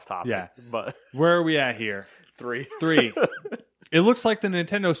way off topic. Yeah. But where are we at here? 3. It looks like the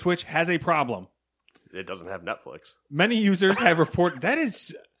Nintendo Switch has a problem. It doesn't have Netflix. Many users have reported... That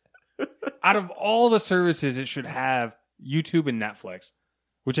is... Out of all the services, it should have YouTube and Netflix.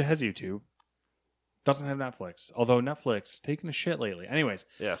 Which it has YouTube. Doesn't have Netflix. Although Netflix taking a shit lately. Anyways.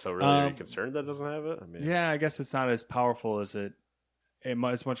 Yeah, so really are you concerned that it doesn't have it? I mean, yeah, I guess it's not as powerful as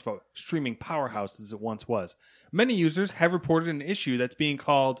as much of a streaming powerhouse as it once was. Many users have reported an issue that's being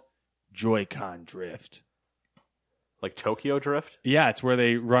called Joy-Con drift. Like Tokyo Drift? Yeah, it's where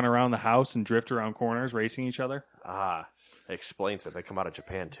they run around the house and drift around corners, racing each other. Ah, it explains it. They come out of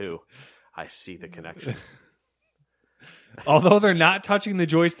Japan, too. I see the connection. Although they're not touching the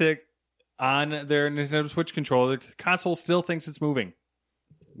joystick on their Nintendo Switch controller, the console still thinks it's moving,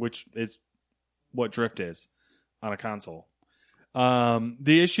 which is what drift is on a console.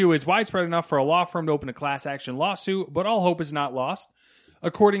 The issue is widespread enough for a law firm to open a class action lawsuit, but all hope is not lost.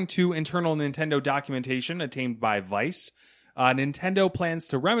 According to internal Nintendo documentation obtained by Vice, Nintendo plans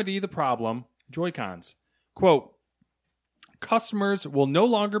to remedy the problem, Joy-Cons. Quote, customers will no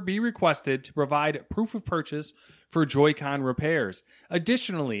longer be requested to provide proof of purchase for Joy-Con repairs.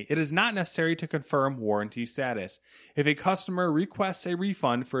 Additionally, it is not necessary to confirm warranty status. If a customer requests a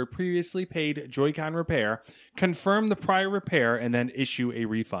refund for a previously paid Joy-Con repair, confirm the prior repair and then issue a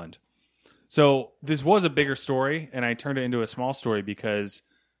refund. So this was a bigger story, and I turned it into a small story because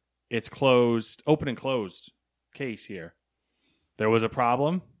it's closed, open and closed case here. There was a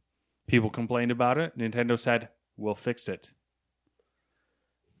problem. People complained about it. Nintendo said, we'll fix it.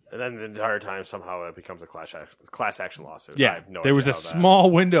 And then the entire time, somehow it becomes a class action lawsuit. Yeah, there was a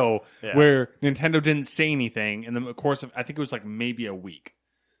small window where Nintendo didn't say anything in the course of, I think it was maybe a week.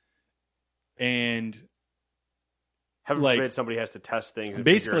 And heaven forbid somebody has to test things and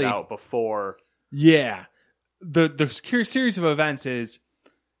basically figure it out before. Yeah. The series of events is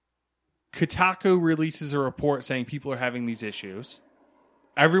Kotaku releases a report saying people are having these issues.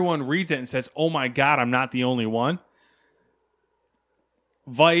 Everyone reads it and says, oh my God, I'm not the only one.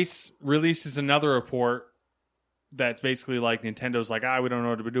 Vice releases another report that's basically like Nintendo's like, we don't know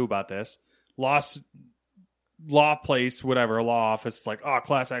what to do about this. Law place, whatever, law office is like,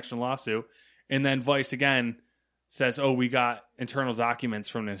 class action lawsuit. And then Vice again says, we got internal documents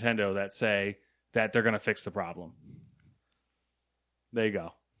from Nintendo that say that they're going to fix the problem. There you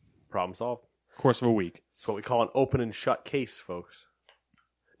go. Problem solved. Course of a week. It's what we call an open and shut case, folks.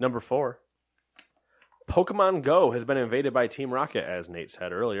 Number 4. Pokemon Go has been invaded by Team Rocket, as Nate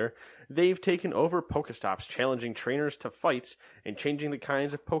said earlier. They've taken over Pokestops, challenging trainers to fights and changing the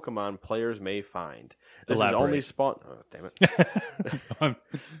kinds of Pokemon players may find. This is only spawned... Oh, damn it.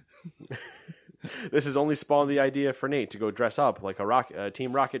 This has only spawned the idea for Nate to go dress up like a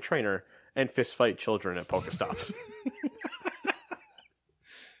Team Rocket trainer and fistfight children at Pokestops.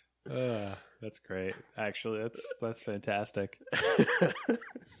 That's great. Actually, that's fantastic.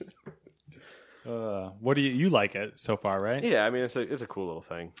 What do you like it so far, right? Yeah, I mean it's a cool little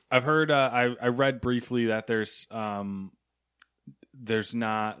thing. I've heard I read briefly that there's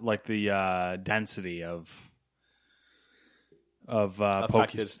not like the density of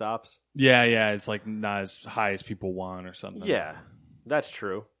Pokestops. Yeah, it's like not as high as people want or something. Yeah, that's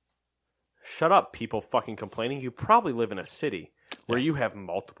true. Shut up, people fucking complaining. You probably live in a city where you have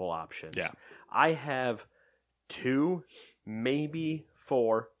multiple options. Yeah. I have 2, maybe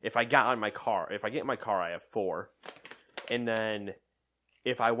 4. If I get in my car, I have 4. And then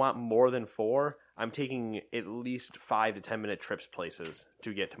if I want more than 4, I'm taking at least 5 to 10 minute trips places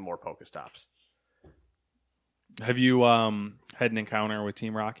to get to more Pokestops. Have you had an encounter with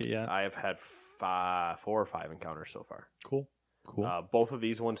Team Rocket yet? I have had 4 or 5 encounters so far. Cool. Both of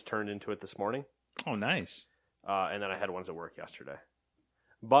these ones turned into it this morning. Oh, nice. And then I had ones at work yesterday.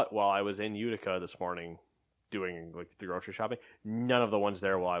 But while I was in Utica this morning doing like the grocery shopping, none of the ones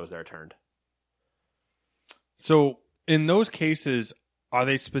there while I was there turned. So in those cases, are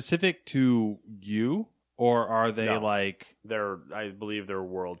they specific to you, or are they I believe they're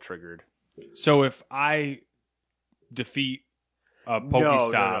world triggered. So if I defeat a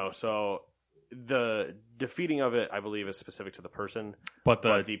Pokestop... No. So the defeating of it, I believe, is specific to the person. But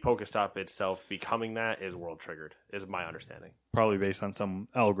the Pokestop itself becoming that is world triggered, is my understanding. Probably based on some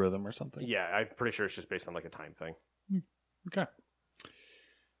algorithm or something. Yeah, I'm pretty sure it's just based on like a time thing. Okay.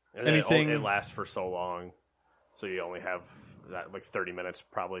 And it lasts for so long, so you only have that like 30 minutes,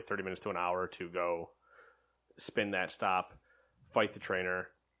 probably 30 minutes to an hour to go spin that stop, fight the trainer,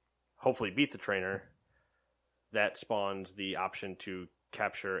 hopefully beat the trainer. That spawns the option to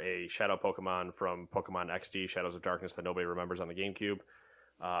capture a Shadow Pokemon from Pokemon XD, Shadows of Darkness, that nobody remembers on the GameCube.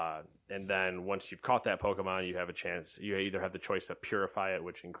 And then once you've caught that Pokemon, you have a chance. You either have the choice to purify it,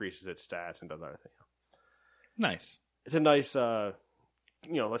 which increases its stats and does other things. Nice. It's a nice,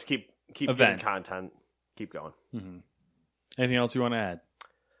 let's keep getting content. Keep going. Mm-hmm. Anything else you want to add?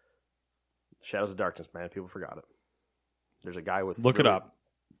 Shadows of Darkness, man. People forgot it. There's a guy with... Look it up.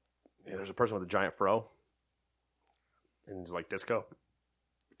 Yeah, there's a person with a giant fro. And it's like disco.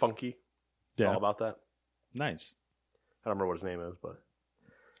 Funky. It's all about that. Nice. I don't remember what his name is, but...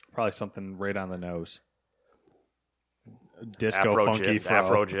 Probably something right on the nose. Disco Afro funky Jim, fro.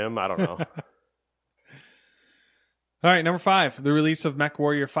 Afro Jim, I don't know. All right, number 5. The release of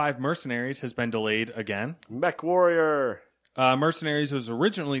MechWarrior 5 Mercenaries has been delayed again. MechWarrior! Mercenaries was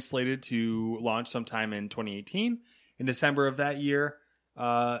originally slated to launch sometime in 2018. In December of that year,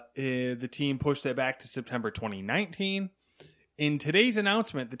 the team pushed it back to September 2019. In today's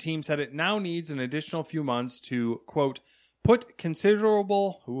announcement, the team said it now needs an additional few months to, quote, put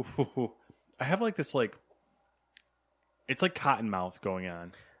considerable... I have like this, like... It's like cotton mouth going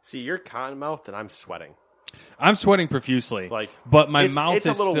on. See, you're cotton mouthed and I'm sweating. I'm sweating profusely. But my mouth is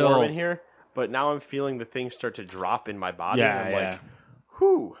still... It's a little warm in here, but now I'm feeling the things start to drop in my body. Yeah, and I'm like,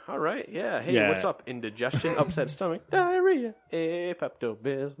 whew, all right, yeah. Hey, what's up? Indigestion, upset stomach, diarrhea,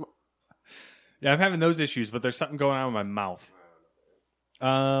 Pepto-Bismol. Yeah, I'm having those issues, but there's something going on with my mouth.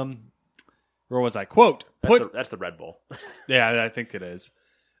 Where was I? Quote. That's the Red Bull. Yeah, I think it is.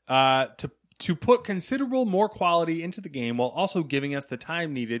 To put considerable more quality into the game while also giving us the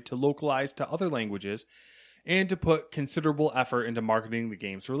time needed to localize to other languages and to put considerable effort into marketing the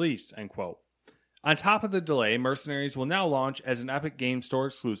game's release, end quote. On top of the delay, Mercenaries will now launch as an Epic Games Store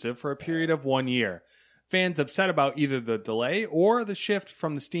exclusive for a period of 1 year. Fans upset about either the delay or the shift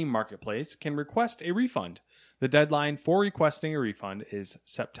from the Steam marketplace can request a refund. The deadline for requesting a refund is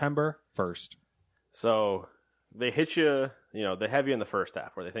September 1st. So they hit you, they have you in the first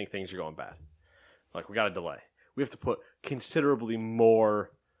half where they think things are going bad. Like, we got a delay. We have to put considerably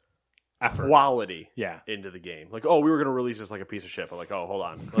more effort, quality into the game. Like, we were going to release this like a piece of shit. But like, hold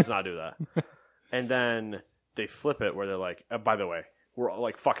on. Let's not do that. And then they flip it where they're like, by the way, we're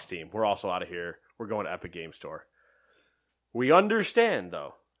like, fuck Steam. We're also out of here. We're going to Epic Games Store. We understand,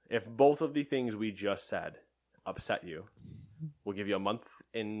 though, if both of the things we just said upset you, we'll give you a month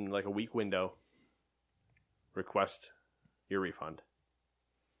in like a week window. Request your refund.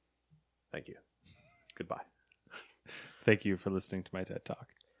 Thank you. Goodbye. Thank you for listening to my TED Talk.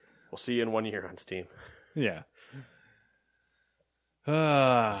 We'll see you in 1 year on Steam. Yeah.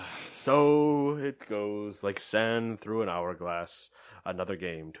 So it goes like sand through an hourglass. Another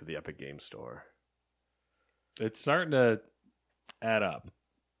game to the Epic Games Store. It's starting to add up.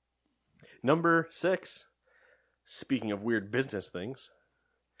 Number 6. Speaking of weird business things.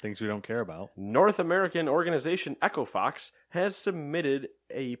 Things we don't care about. North American organization EchoFox has submitted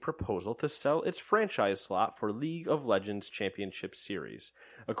a proposal to sell its franchise slot for League of Legends Championship Series.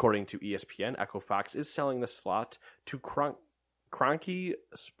 According to ESPN, EchoFox is selling the slot to Kroenke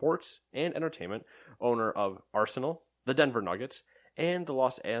Sports and Entertainment, owner of Arsenal, the Denver Nuggets, and the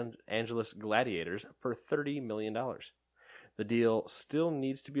Los Angeles Gladiators for $30 million. The deal still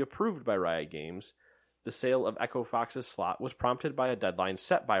needs to be approved by Riot Games. The sale of EchoFox's slot was prompted by a deadline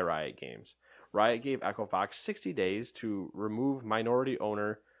set by Riot Games. Riot gave EchoFox 60 days to remove minority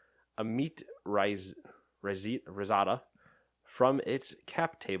owner Amit Rizada from its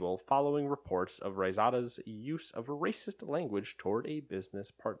cap table following reports of Rayzada's use of racist language toward a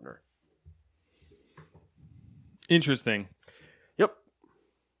business partner. Interesting. Yep.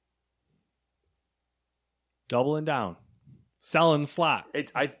 Doubling down. Selling slot.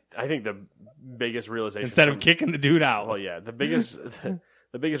 I think the biggest realization... Instead of kicking the dude out. Well, yeah. The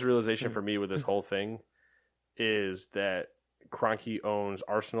biggest realization for me with this whole thing is that Kroenke owns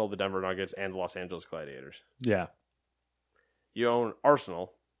Arsenal, the Denver Nuggets, and the Los Angeles Gladiators. Yeah. You own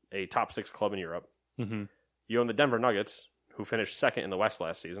Arsenal, a top 6 club in Europe. Mm-hmm. You own the Denver Nuggets, who finished second in the West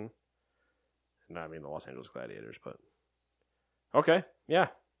last season. Not, I mean, the Los Angeles Gladiators, but... Okay, yeah.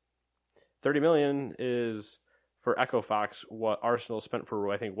 $30 million is, for Echo Fox, what Arsenal spent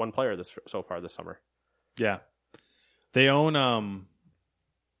for, I think, one player so far this summer. Yeah. They own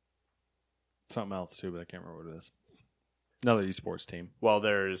something else, too, but I can't remember what it is. Another esports team. Well,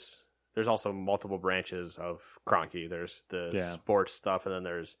 there's also multiple branches of Kroenke. There's the sports stuff, and then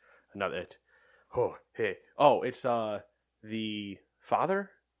there's another... It's the father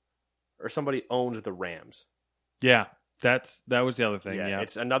or somebody owns the Rams. Yeah, that was the other thing. Yeah,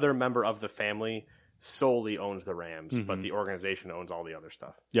 It's another member of the family solely owns the Rams, but the organization owns all the other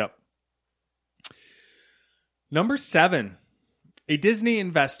stuff. Yep. Number 7. A Disney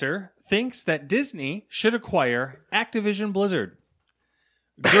investor thinks that Disney should acquire Activision Blizzard.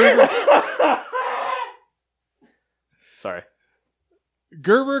 Sorry.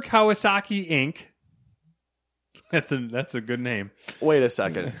 Gerber Kawasaki Inc. That's a good name. Wait a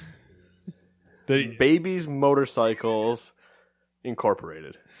second. The Babies Motorcycles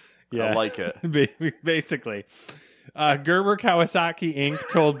Incorporated. Yeah. I like it. Basically. Gerber Kawasaki Inc.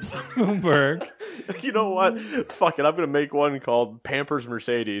 told Bloomberg. You know what? Fuck it. I'm going to make one called Pampers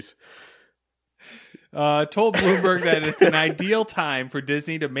Mercedes. Told Bloomberg that it's an ideal time for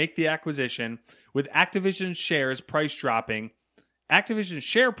Disney to make the acquisition, with Activision share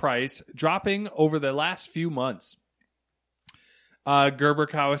price dropping over the last few months. Gerber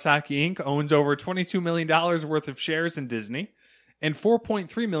Kawasaki Inc. owns over $22 million worth of shares in Disney and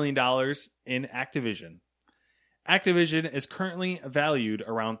 $4.3 million in Activision. Activision is currently valued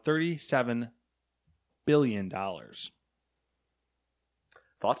around $37 billion.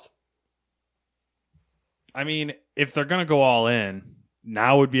 Thoughts? I mean, if they're going to go all in,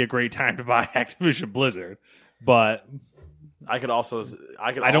 now would be a great time to buy Activision Blizzard. But I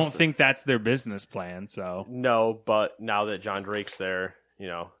don't think that's their business plan. So no, but now that John Drake's there,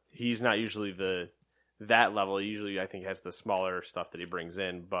 he's not usually that level. He usually, I think, has the smaller stuff that he brings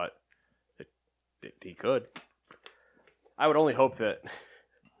in, but he could. I would only hope that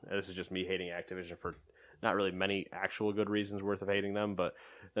this is just me hating Activision for not really many actual good reasons worth of hating them, but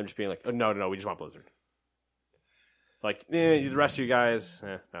them just being like, oh, no, we just want Blizzard. Like, the rest of you guys,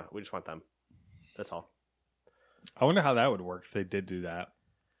 no, we just want them. That's all. I wonder how that would work if they did do that.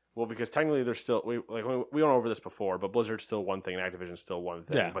 Well, because technically they're still we went over this before, but Blizzard's still one thing and Activision's still one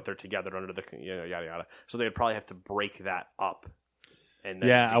thing, but they're together under the yada yada. So they'd probably have to break that up, and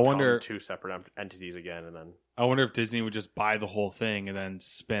then I wonder two separate entities again, and then I wonder if Disney would just buy the whole thing and then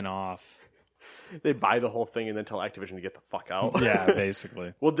spin off. They buy the whole thing and then tell Activision to get the fuck out. Yeah,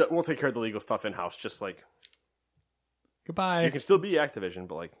 basically. We'll take care of the legal stuff in house, just like goodbye. You can still be Activision,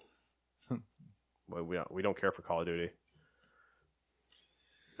 but like. We don't care for Call of Duty.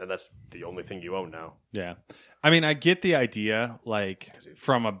 And that's the only thing you own now. Yeah. I mean, I get the idea,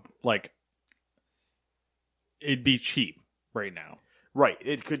 it'd be cheap right now. Right.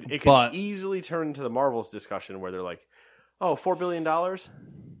 It could easily turn into the Marvels discussion where they're like, oh, $4 billion?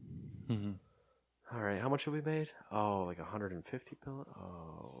 Mm-hmm. All right, how much have we made? Oh, like $150 billion?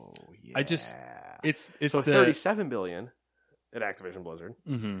 Oh, yeah. It's so $37 billion at Activision Blizzard.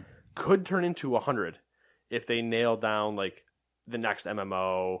 Mm-hmm. Could turn into 100 if they nail down like the next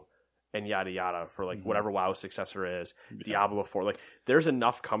MMO and yada yada for like whatever WoW's successor is, Diablo 4. Like there's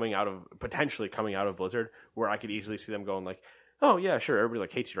enough potentially coming out of Blizzard where I could easily see them going like, oh yeah, sure, everybody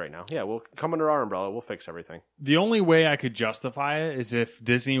like hates you right now. Yeah, we'll come under our umbrella, we'll fix everything. The only way I could justify it is if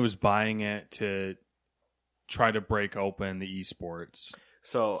Disney was buying it to try to break open the esports.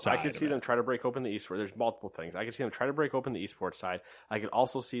 So I could see them try to break open the esports. There's multiple things. I could see them try to break open the esports side. I could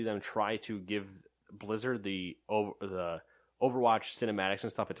also see them try to give Blizzard the Overwatch cinematics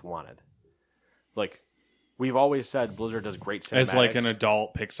and stuff it's wanted. Like, we've always said Blizzard does great cinematics. As like an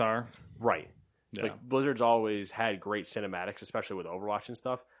adult Pixar? Right. Yeah. Like, Blizzard's always had great cinematics, especially with Overwatch and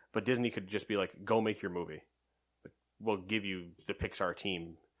stuff. But Disney could just be like, go make your movie. Like, we'll give you the Pixar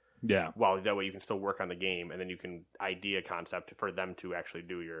team. Yeah. Well, that way you can still work on the game, and then you can idea concept for them to actually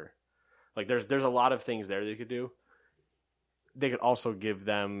do your... Like, there's a lot of things there they could do. They could also give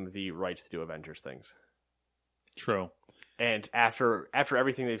them the rights to do Avengers things. True. And after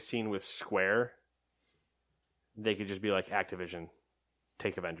everything they've seen with Square, they could just be like, Activision,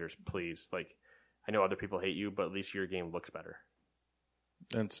 take Avengers, please. Like, I know other people hate you, but at least your game looks better.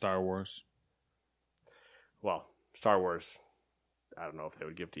 And Star Wars. Well, Star Wars, I don't know if they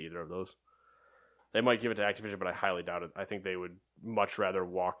would give to either of those. They might give it to Activision, but I highly doubt it. I think they would much rather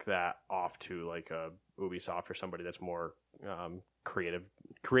walk that off to like a Ubisoft or somebody that's more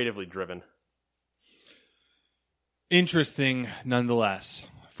creatively driven. Interesting, nonetheless.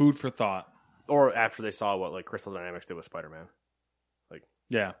 Food for thought. Or after they saw what like Crystal Dynamics did with Spider-Man. Like,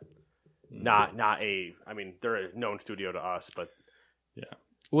 yeah. Not a. I mean, they're a known studio to us, but yeah.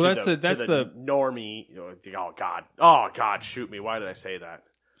 Well, that's the normie. Oh God, shoot me! Why did I say that?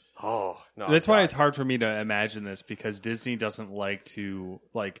 Oh no. That's why it's hard for me to imagine this, because Disney doesn't like to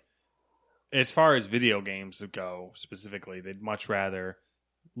like. As far as video games go specifically, they'd much rather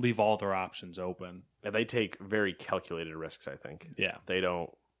leave all their options open. And they take very calculated risks. I think. Yeah, they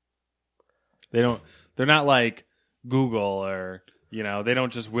don't. They're not like Google or. You know, they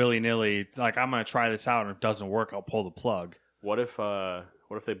don't just willy-nilly, like, I'm going to try this out, and if it doesn't work, I'll pull the plug. What if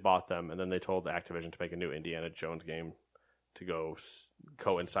they bought them, and then they told Activision to make a new Indiana Jones game to go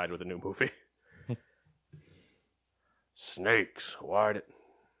coincide with a new movie? Snakes, why did...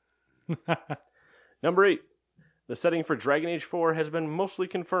 Number 8. The setting for Dragon Age 4 has been mostly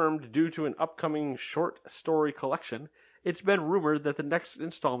confirmed due to an upcoming short story collection. It's been rumored that the next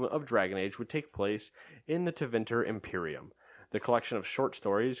installment of Dragon Age would take place in the Tevinter Imperium. The collection of short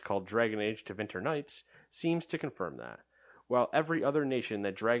stories called Dragon Age Tevinter Nights seems to confirm that. While every other nation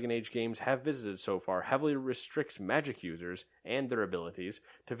that Dragon Age games have visited so far heavily restricts magic users and their abilities,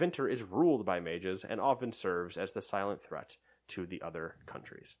 Tevinter is ruled by mages and often serves as the silent threat to the other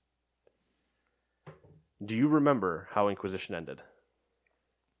countries. Do you remember how Inquisition ended?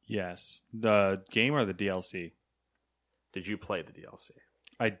 Yes. The game or the DLC? Did you play the DLC?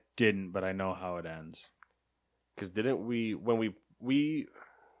 I didn't, but I know how it ends. Because didn't we, when we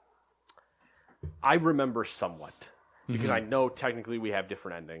I remember somewhat. Because I know technically we have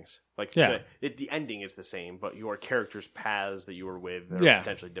different endings. Like, the ending is the same, but your character's paths that you were with are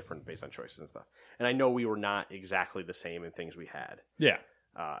potentially different based on choices and stuff. And I know we were not exactly the same in things we had. Yeah.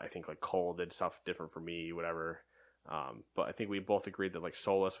 I think, like, Cole did stuff different for me, whatever. But I think we both agreed that, like,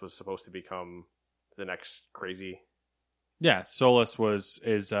 Solus was supposed to become the next crazy... Yeah, Solus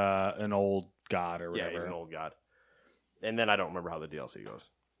is an old god or whatever. Yeah, he's an old god. And then I don't remember how the DLC goes.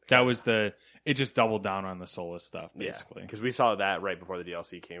 That was it just doubled down on the Solus stuff, basically. Because we saw that right before the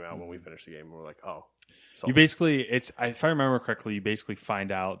DLC came out when we finished the game. And we're like, oh. Solus. You basically, if I remember correctly, you basically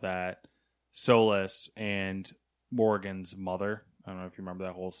find out that Solus and Morrigan's mother, I don't know if you remember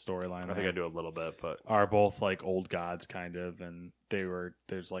that whole storyline. I think I do a little bit, but. Are both like old gods, kind of. And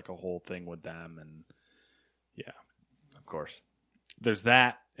there's like a whole thing with them. And yeah. Of course. There's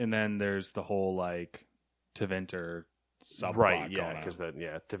that. And then there's the whole like Tevinter subplot. Right, yeah, because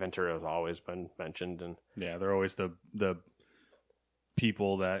Tevinter has always been mentioned, and they're always the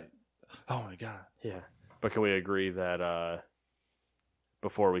people that. Oh my god! Yeah, but can we agree that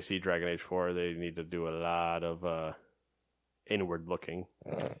before we see Dragon Age 4, they need to do a lot of inward looking?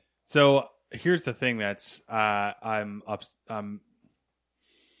 So here's the thing: that's Are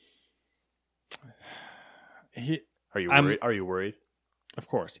you worried? Are you worried? Of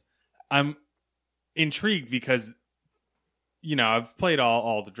course, I'm intrigued because. You know, I've played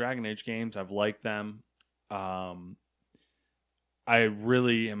all the Dragon Age games. I've liked them. I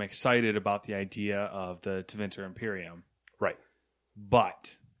really am excited about the idea of the Tevinter Imperium. Right.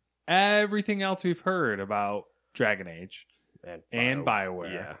 But everything else we've heard about Dragon Age and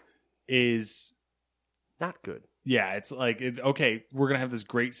BioWare is not good. Yeah, it's like, okay, we're going to have this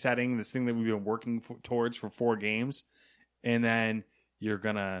great setting, this thing that we've been working towards for 4 games, and then you're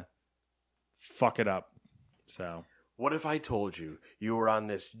going to fuck it up. So... What if I told you were on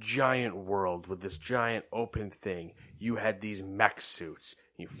this giant world with this giant open thing, you had these mech suits,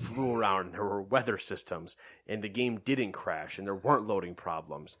 you flew around, and there were weather systems, and the game didn't crash, and there weren't loading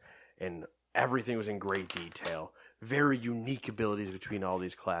problems, and everything was in great detail, very unique abilities between all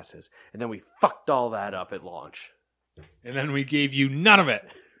these classes, and then we fucked all that up at launch. And then we gave you none of it.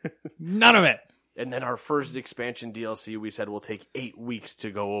 None of it. And then our first expansion DLC, we said will take 8 weeks to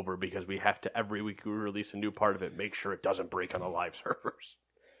go over because we have to, every week we release a new part of it, make sure it doesn't break on the live servers.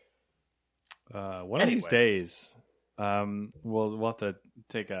 One of these days, we'll have to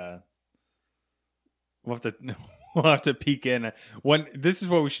take a... We'll have to peek in. This is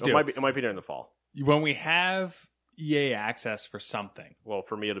what we should do. It might be during the fall. When we have EA access for something. Well,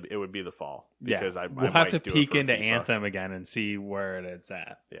 for me, it would be the fall. Because we'll have to peek into FIFA. Anthem again and see where it's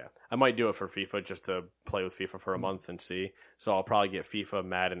at. Yeah. I might do it for FIFA just to play with FIFA for a month and see. So I'll probably get FIFA,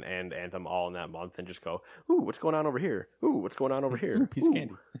 Madden, and Anthem all in that month and just go, ooh, what's going on over here? Ooh, what's going on over here? Piece of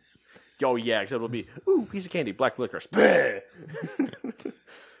candy. Oh, yeah, because it'll be, ooh, piece of candy, black licorice.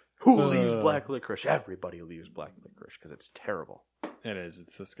 Who leaves black licorice? Everybody leaves black licorice because it's terrible. It is.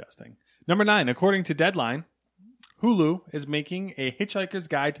 It's disgusting. Number 9, according to Deadline, Hulu is making a Hitchhiker's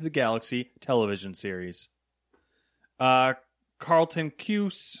Guide to the Galaxy television series. Carlton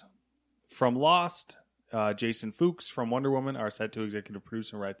Cuse from Lost, Jason Fuchs from Wonder Woman are set to executive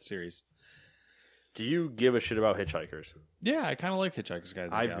produce and write the series. Do you give a shit about Hitchhikers? Yeah, I kind of like Hitchhiker's Guide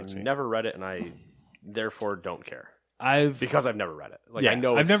to the Galaxy. I've never read it, and I therefore don't care. Because I've never read it. I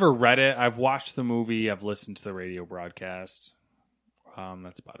know I've never read it. I've watched the movie. I've listened to the radio broadcast.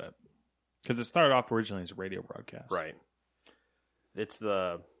 That's about it. Because it started off originally as a radio broadcast. Right. It's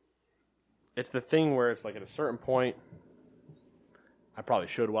the thing where it's like at a certain point, I probably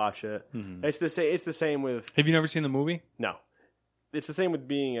should watch it. Mm-hmm. It's the same with. Have you never seen the movie? No. It's the same with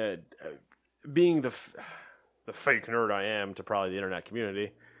being the fake nerd I am to probably the internet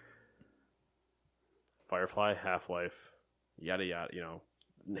community. Firefly, Half-Life, yada yada.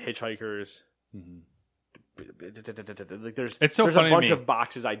 Hitchhikers. Mm-hmm. Like there's a bunch of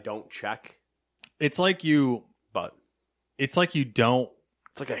boxes I don't check. It's like you don't. It's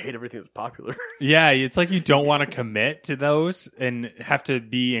like I hate everything that's popular. Yeah, it's like you don't want to commit to those and have to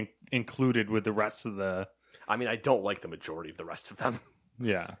be included with the rest of the. I mean, I don't like the majority of the rest of them.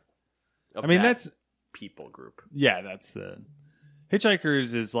 Yeah, that's people group. Yeah, that's the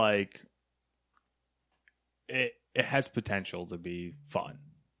Hitchhikers is like it has potential to be fun.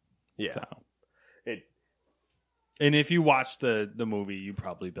 Yeah. So. And if you watch the movie, you'd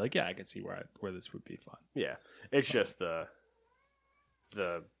probably be like, yeah, I could see where this would be fun. Yeah. It's just the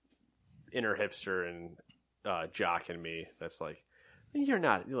inner hipster and jock in me that's like, you're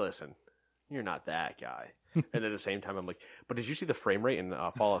not that guy. And at the same time, I'm like, but did you see the frame rate in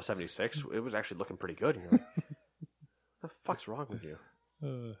Fallout 76? It was actually looking pretty good. And you're like, what the fuck's wrong with you?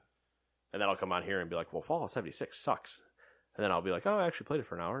 And then I'll come on here and be like, well, Fallout 76 sucks. And then I'll be like, oh, I actually played it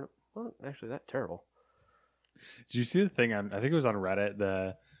for an hour. Well, actually, that's terrible. Did you see the thing I think it was on Reddit,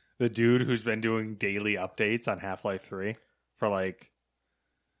 the dude who's been doing daily updates on Half-Life 3 for like,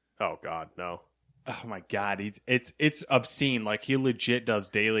 oh god, no. Oh my god, it's obscene. Like he legit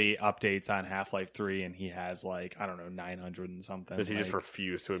does daily updates on Half-Life 3 and he has like, I don't know, 900 and something. Does he just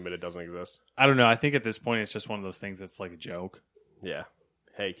refuse to admit it doesn't exist? I don't know. I think at this point it's just one of those things that's like a joke. Yeah.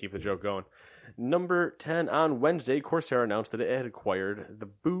 Hey, keep the joke going. Number 10, on Wednesday, Corsair announced that it had acquired the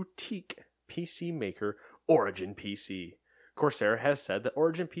boutique PC maker Origin PC. Corsair has said that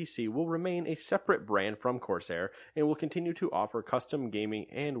Origin PC will remain a separate brand from Corsair and will continue to offer custom gaming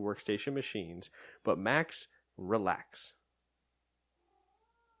and workstation machines. But Max, relax.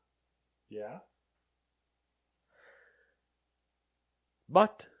 Yeah.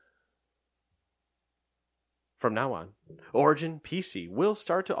 But from now on, Origin PC will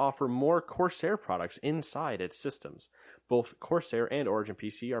start to offer more Corsair products inside its systems. Both Corsair and Origin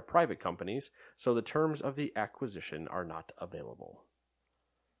PC are private companies, so the terms of the acquisition are not available.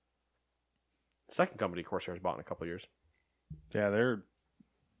 Second company Corsair has bought in a couple of years. Yeah,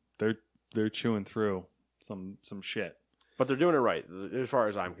 they're chewing through some shit, but they're doing it right as far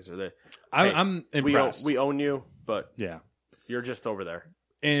as I'm concerned. I'm impressed. We own you, but yeah, you're just over there.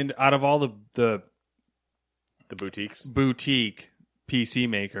 And out of all the boutique PC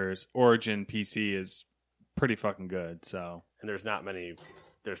makers, Origin PC is pretty fucking good. So, and there's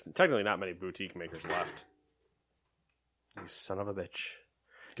technically not many boutique makers left. You son of a bitch.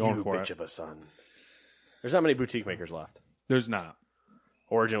 Going for bitch of a son. There's not many boutique makers left. There's not.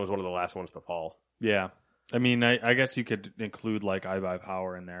 Origin was one of the last ones to fall. Yeah. I mean, I guess you could include like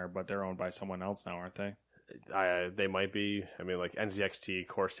iBuyPower in there, but they're owned by someone else now, aren't they? They might be. I mean, like NZXT,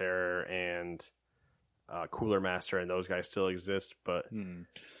 Corsair, and Cooler Master, and those guys still exist. But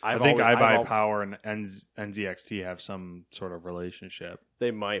I think iBuyPower and NZXT have some sort of relationship.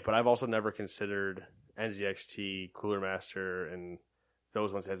 They might, but I've also never considered NZXT, Cooler Master, and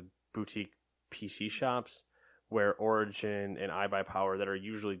those ones as boutique PC shops, where Origin and iBuyPower that are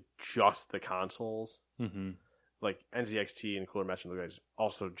usually just the consoles. Mm-hmm. Like NZXT and Cooler Master, those guys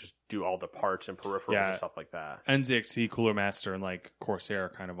also just do all the parts and peripherals and stuff like that. NZXT, Cooler Master, and like Corsair are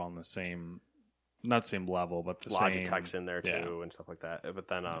kind of on the same, not same level, but the Logitech's in there too and stuff like that. But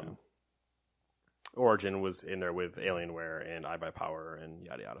then Origin was in there with Alienware and iBuyPower and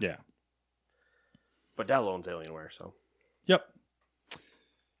yada yada. Yeah. But Dell owns Alienware, so. Yep.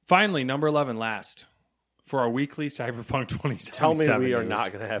 Finally, number 11, last. for our weekly Cyberpunk 2077. Tell me we are news.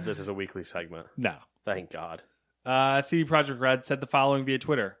 not going to have this as a weekly segment. No. Thank God. CD Projekt Red said the following via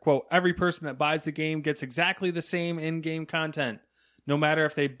Twitter, quote, every person that buys the game gets exactly the same in-game content, no matter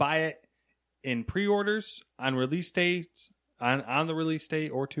if they buy it in pre-orders, on release dates, on the release date,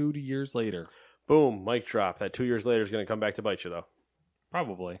 or 2 years later. Boom, mic drop. That 2 years later is going to come back to bite you, though.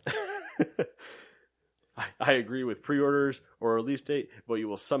 Probably. I agree with pre-orders or release date, but you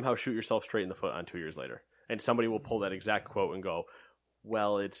will somehow shoot yourself straight in the foot on 2 years later. And somebody will pull that exact quote and go,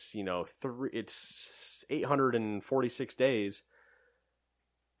 well, it's, it's 846 days,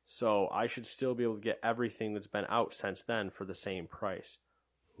 so I should still be able to get everything that's been out since then for the same price.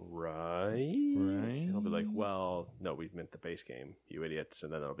 Right? And I'll be like, well, no, we meant the base game, you idiots.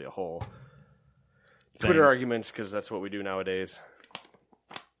 And then there'll be a whole Twitter arguments, because that's what we do nowadays.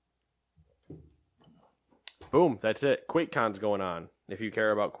 Boom, that's it. QuakeCon's going on, if you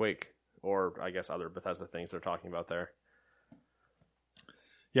care about Quake, or I guess other Bethesda things they're talking about there.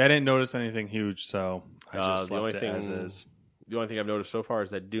 Yeah, I didn't notice anything huge, so I just left it as is. The only thing I've noticed so far is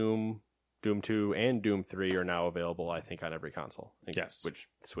that Doom 2, and Doom 3 are now available, I think, on every console. Yes. Which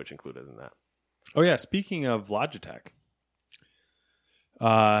Switch included in that. Oh, yeah, speaking of Logitech,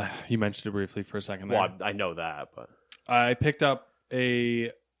 you mentioned it briefly for a second there. Well, I know that, but... I picked up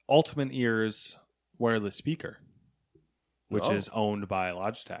a Ultimate Ears wireless speaker, which is owned by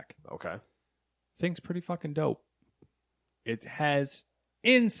Logitech. Okay. Thing's pretty fucking dope. It has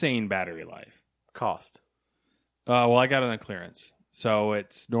insane battery life. Cost? Well, I got it on clearance. So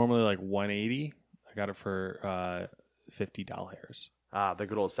it's normally like $180. I got it for $50. Ah, the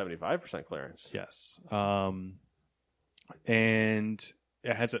good old 75% clearance. Yes. And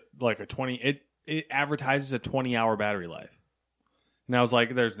it has a 20... It advertises a 20-hour battery life. And I was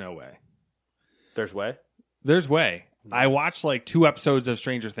like, there's no way. There's way? There's way. I watched like 2 episodes of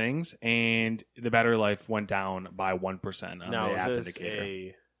Stranger Things, and the battery life went down by 1% on the app indicator. Is this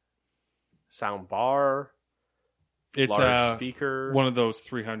a sound bar? It's large speaker? One of those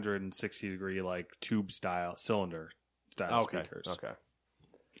 360-degree like tube style, cylinder style speakers. Okay.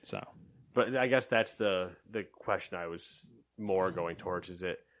 So, but I guess that's the question I was more going towards. Is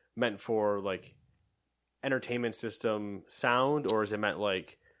it meant for like entertainment system sound, or is it meant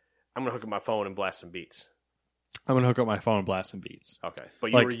like I'm gonna hook up my phone and blast some beats? I'm gonna hook up my phone and blast some beats. Okay,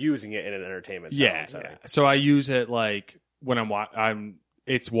 but you were using it in an entertainment sound setting. Yeah. So I use it like when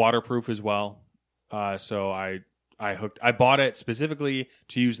it's waterproof as well. So I bought it specifically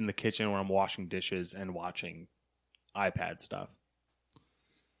to use in the kitchen when I'm washing dishes and watching iPad stuff.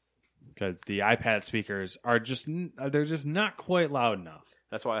 Because the iPad speakers are just not quite loud enough.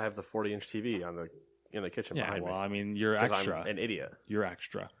 That's why I have the 40-inch TV in the kitchen behind me. Well, I mean, you're extra. I'm an idiot. You're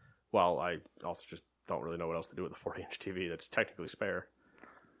extra. Well, I also just don't really know what else to do with the 40-inch TV that's technically spare.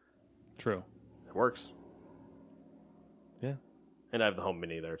 True. It works. Yeah. And I have the Home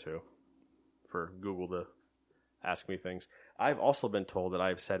Mini there, too, for Google to ask me things. I've also been told that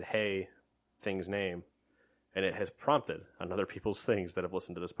I've said, hey, thing's name, and it has prompted on other people's things that have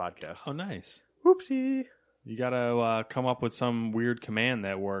listened to this podcast. Oh, nice. Whoopsie. You got to come up with some weird command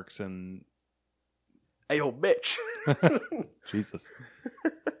that works and... Hey, yo, bitch. Jesus.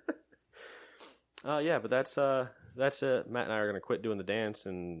 Yeah, but that's it. Matt and I are going to quit doing the dance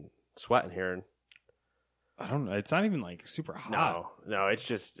and sweating here. And I don't know. It's not even like super hot. No. It's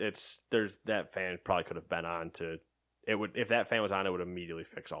just there's that fan probably could have been on to it would if that fan was on, it would immediately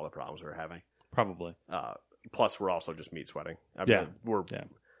fix all the problems we were having. Probably. Plus, we're also just meat sweating.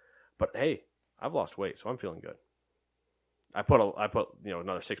 But hey, I've lost weight, so I'm feeling good. I put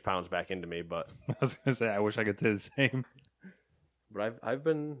another 6 pounds back into me, but I was going to say I wish I could say the same. But I've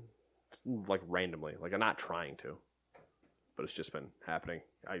been like randomly, like I'm not trying to, but it's just been happening.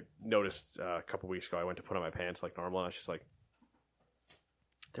 I noticed a couple weeks ago I went to put on my pants like normal, and I was just like,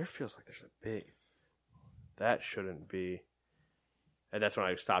 there feels like there's a big. That shouldn't be. And that's when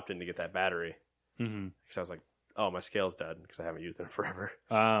I stopped in to get that battery because I was like, oh, my scale's dead because I haven't used it in forever.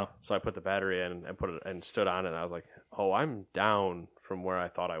 So I put the battery in and put it and stood on it, and I was like, oh, I'm down from where I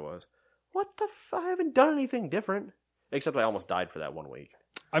thought I was. What the I haven't done anything different. Except I almost died for that 1 week.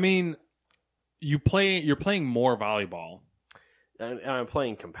 I mean, you're playing more volleyball. And I'm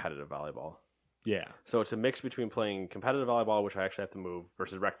playing competitive volleyball. Yeah. So it's a mix between playing competitive volleyball, which I actually have to move,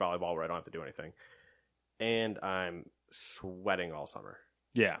 versus rec volleyball, where I don't have to do anything. And I'm sweating all summer.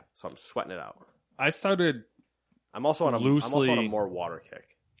 Yeah. So I'm sweating it out. I'm also on a more water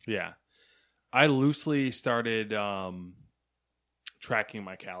kick. Yeah. I loosely started tracking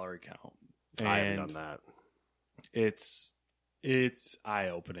my calorie count. And I haven't done that. It's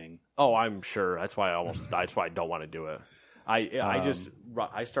eye-opening. Oh, I'm sure. That's why I don't want to do it.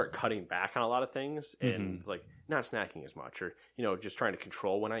 I start cutting back on a lot of things and like not snacking as much or, just trying to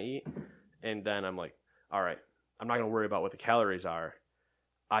control when I eat. And then I'm like, all right, I'm not going to worry about what the calories are.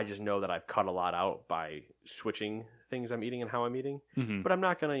 I just know that I've cut a lot out by switching things I'm eating and how I'm eating. Mm-hmm. But I'm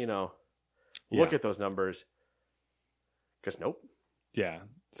not going to, look at those numbers because nope. Yeah.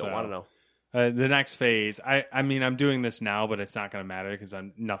 Don't want to know. The next phase, I mean, I'm doing this now, but it's not going to matter because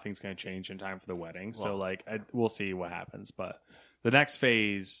nothing's going to change in time for the wedding. Well, so, we'll see what happens. But the next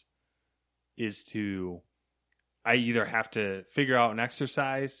phase is I either have to figure out an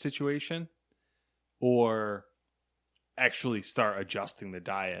exercise situation or actually start adjusting the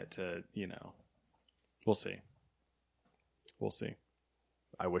diet to, we'll see. We'll see.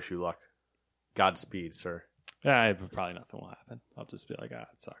 I wish you luck. Godspeed, sir. Yeah, probably nothing will happen. I'll just be like, it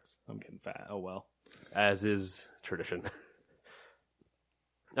sucks. I'm getting fat. Oh, well. As is tradition.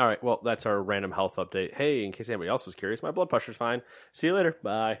 All right, well, that's our random health update. Hey, in case anybody else was curious, my blood pressure's fine. See you later.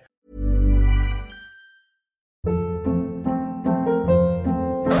 Bye.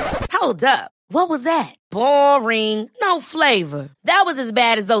 Hold up. What was that? Boring. No flavor. That was as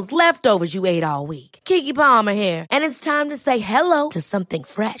bad as those leftovers you ate all week. Keke Palmer here. And it's time to say hello to something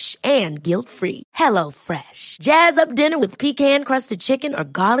fresh and guilt-free. HelloFresh. Jazz up dinner with pecan-crusted chicken or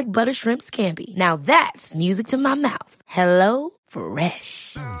garlic butter shrimp scampi. Now that's music to my mouth.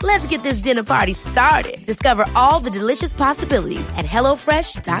 HelloFresh. Let's get this dinner party started. Discover all the delicious possibilities at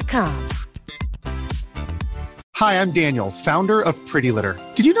HelloFresh.com. Hi, I'm Daniel, founder of Pretty Litter.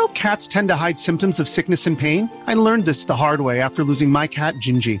 Did you know cats tend to hide symptoms of sickness and pain? I learned this the hard way after losing my cat,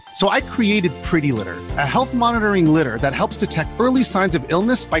 Gingy. So I created Pretty Litter, a health monitoring litter that helps detect early signs of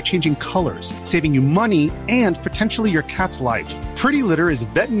illness by changing colors, saving you money and potentially your cat's life. Pretty Litter is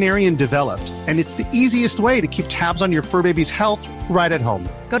veterinarian developed, and it's the easiest way to keep tabs on your fur baby's health right at home.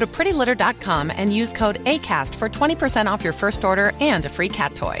 Go to prettylitter.com and use code ACAST for 20% off your first order and a free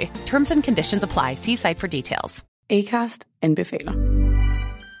cat toy. Terms and conditions apply. See site for details. Acast anbefaler.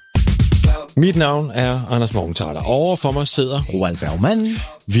 Mit navn er Anders Morgenthaler. Overfor mig sidder Roald Bergmann.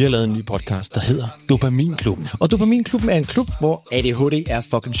 Vi har lavet en ny podcast, der hedder Dopaminklubben. Og Dopaminklubben er en klub, hvor ADHD er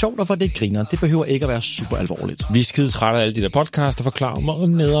fucking sjovt, og hvor det griner. Det behøver ikke at være super alvorligt. Vi er skide trætte af alle de der podcasts, der forklarer mig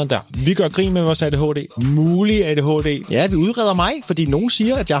nederen der. Vi gør grin med vores ADHD. Mulig ADHD. Ja, vi udreder mig, fordi nogen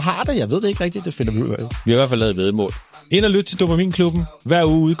siger, at jeg har det. Jeg ved det ikke rigtigt, det finder vi ud af. Vi har i hvert fald lavet væddemål. Ind og lyt til Dopaminklubben. Hver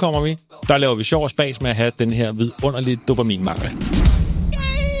uge udkommer vi. Der laver vi sjov og spas med at have den her vidunderlige dopaminmangel.